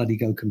 Oh, that bloody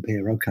Go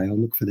Compare. Okay, I'll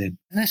look for them.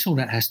 And that's all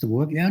that has to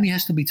work. It only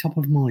has to be top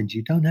of mind.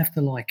 You don't have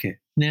to like it.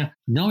 Now,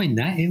 knowing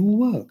that, it will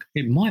work.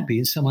 It might be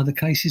in some other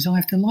cases I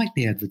have to like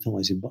the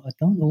advertising, but I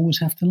don't always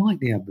have to like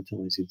the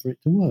advertising for it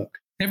to work.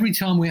 Every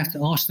time we have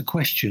to ask the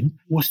question,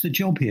 what's the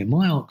job here?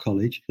 My art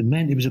college,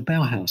 it was a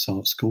Bauhaus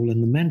art school,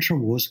 and the mantra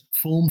was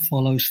form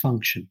follows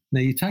function.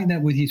 Now, you take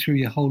that with you through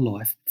your whole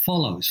life,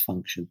 follows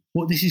function.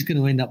 What this is going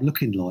to end up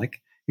looking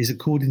like is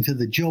according to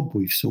the job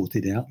we've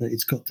sorted out that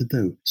it's got to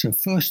do. So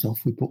first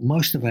off, we put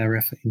most of our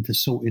effort into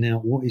sorting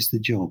out what is the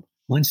job.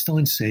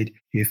 Einstein said,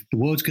 if the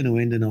world's going to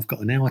end and I've got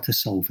an hour to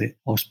solve it,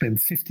 I'll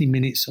spend 50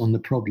 minutes on the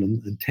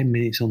problem and 10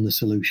 minutes on the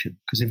solution.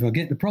 Because if I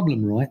get the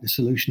problem right, the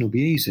solution will be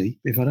easy.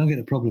 If I don't get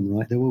the problem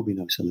right, there will be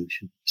no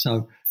solution.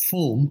 So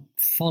form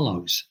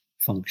follows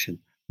function.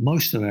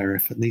 Most of our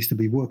effort needs to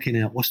be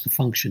working out what's the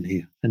function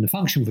here. And the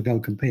function for Go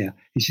Compare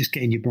is just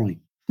getting your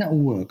brain. That will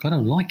work. I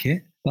don't like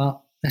it,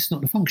 but that's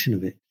not the function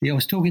of it. I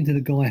was talking to the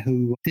guy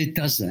who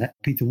does that,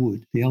 Peter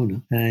Wood, the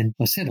owner, and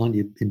I said, aren't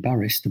you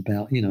embarrassed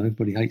about,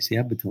 everybody hates the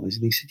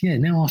advertising? He said, yeah,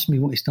 now ask me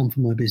what it's done for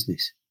my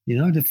business.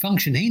 The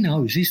function he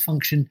knows, his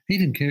function, he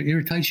didn't care, it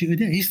irritates you to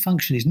death. His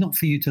function is not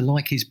for you to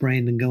like his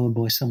brand and go and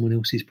buy someone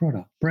else's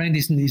product. Brand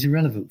is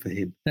irrelevant for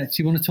him.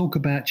 You want to talk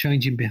about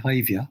changing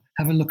behaviour,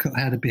 have a look at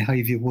how the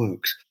behaviour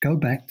works. Go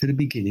back to the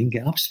beginning,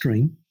 get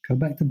upstream, go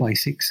back to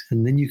basics,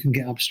 and then you can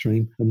get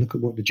upstream and look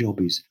at what the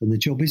job is. And the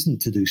job isn't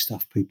to do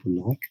stuff people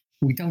like.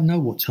 We don't know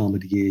what time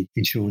of the year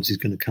insurance is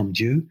going to come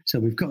due, so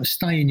we've got to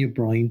stay in your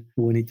brain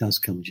for when it does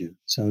come due.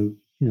 So,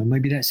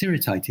 maybe that's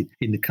irritating.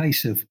 In the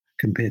case of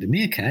Compare to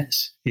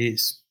Meerkats,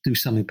 it's do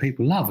something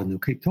people love and they'll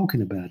keep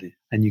talking about it.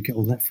 And you get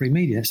all that free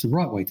media. That's the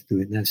right way to do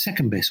it. Now, the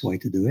second best way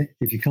to do it,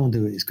 if you can't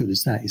do it as good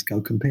as that, is Go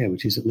Compare,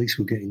 which is at least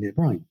we're getting their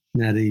brain.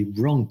 Now,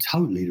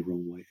 totally the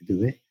wrong way to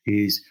do it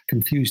is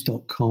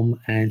Confused.com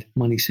and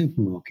Money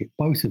Supermarket,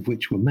 both of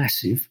which were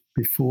massive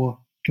before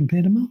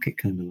Compare the Market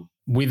came along.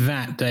 With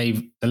that,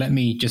 Dave, let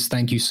me just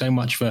thank you so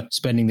much for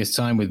spending this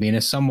time with me. And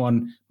as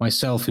someone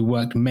myself who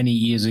worked many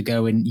years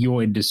ago in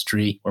your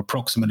industry, or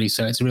approximately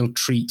so, it's a real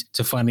treat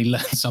to finally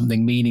learn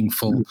something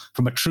meaningful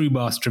from a true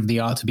master of the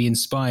art, to be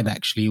inspired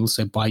actually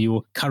also by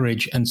your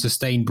courage and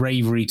sustained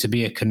bravery to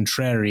be a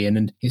contrarian.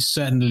 And it's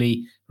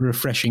certainly a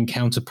refreshing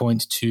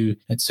counterpoint to,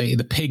 let's say,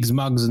 the pigs,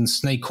 mugs and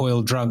snake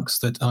oil drunks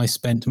that I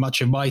spent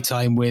much of my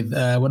time with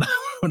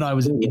when I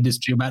was in the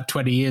industry about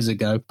 20 years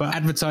ago. But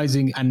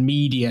advertising and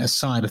media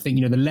aside, I think,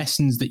 the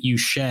lessons that you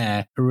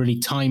share are really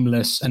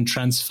timeless and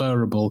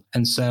transferable.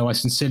 And so I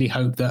sincerely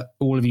hope that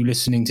all of you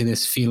listening to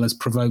this feel as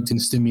provoked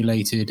and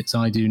stimulated as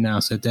I do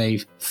now. So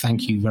Dave,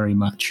 thank you very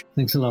much.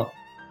 Thanks a lot.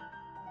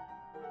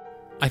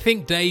 I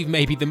think Dave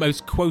may be the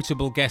most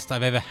quotable guest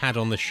I've ever had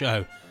on the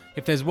show.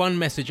 If there's one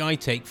message I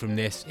take from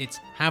this, it's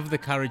have the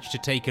courage to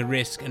take a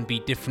risk and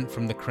be different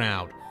from the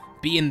crowd.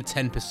 Be in the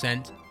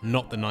 10%,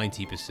 not the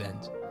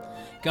 90%.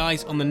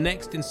 Guys, on the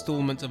next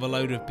instalment of A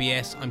Load of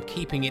BS, I'm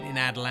keeping it in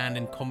Adland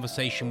in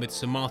conversation with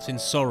Sir Martin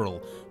Sorrell,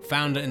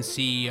 founder and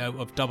CEO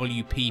of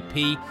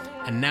WPP,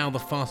 and now the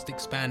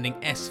fast-expanding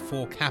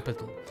S4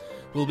 Capital.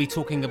 We'll be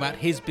talking about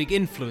his big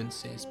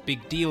influences,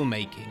 big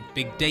deal-making,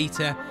 big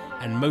data,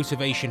 and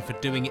motivation for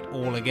doing it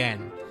all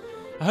again.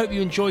 I hope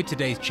you enjoyed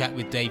today's chat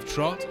with Dave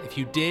Trott. If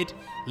you did,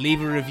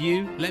 leave a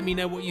review, let me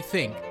know what you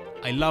think.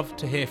 I love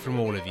to hear from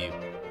all of you.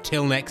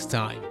 Till next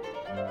time.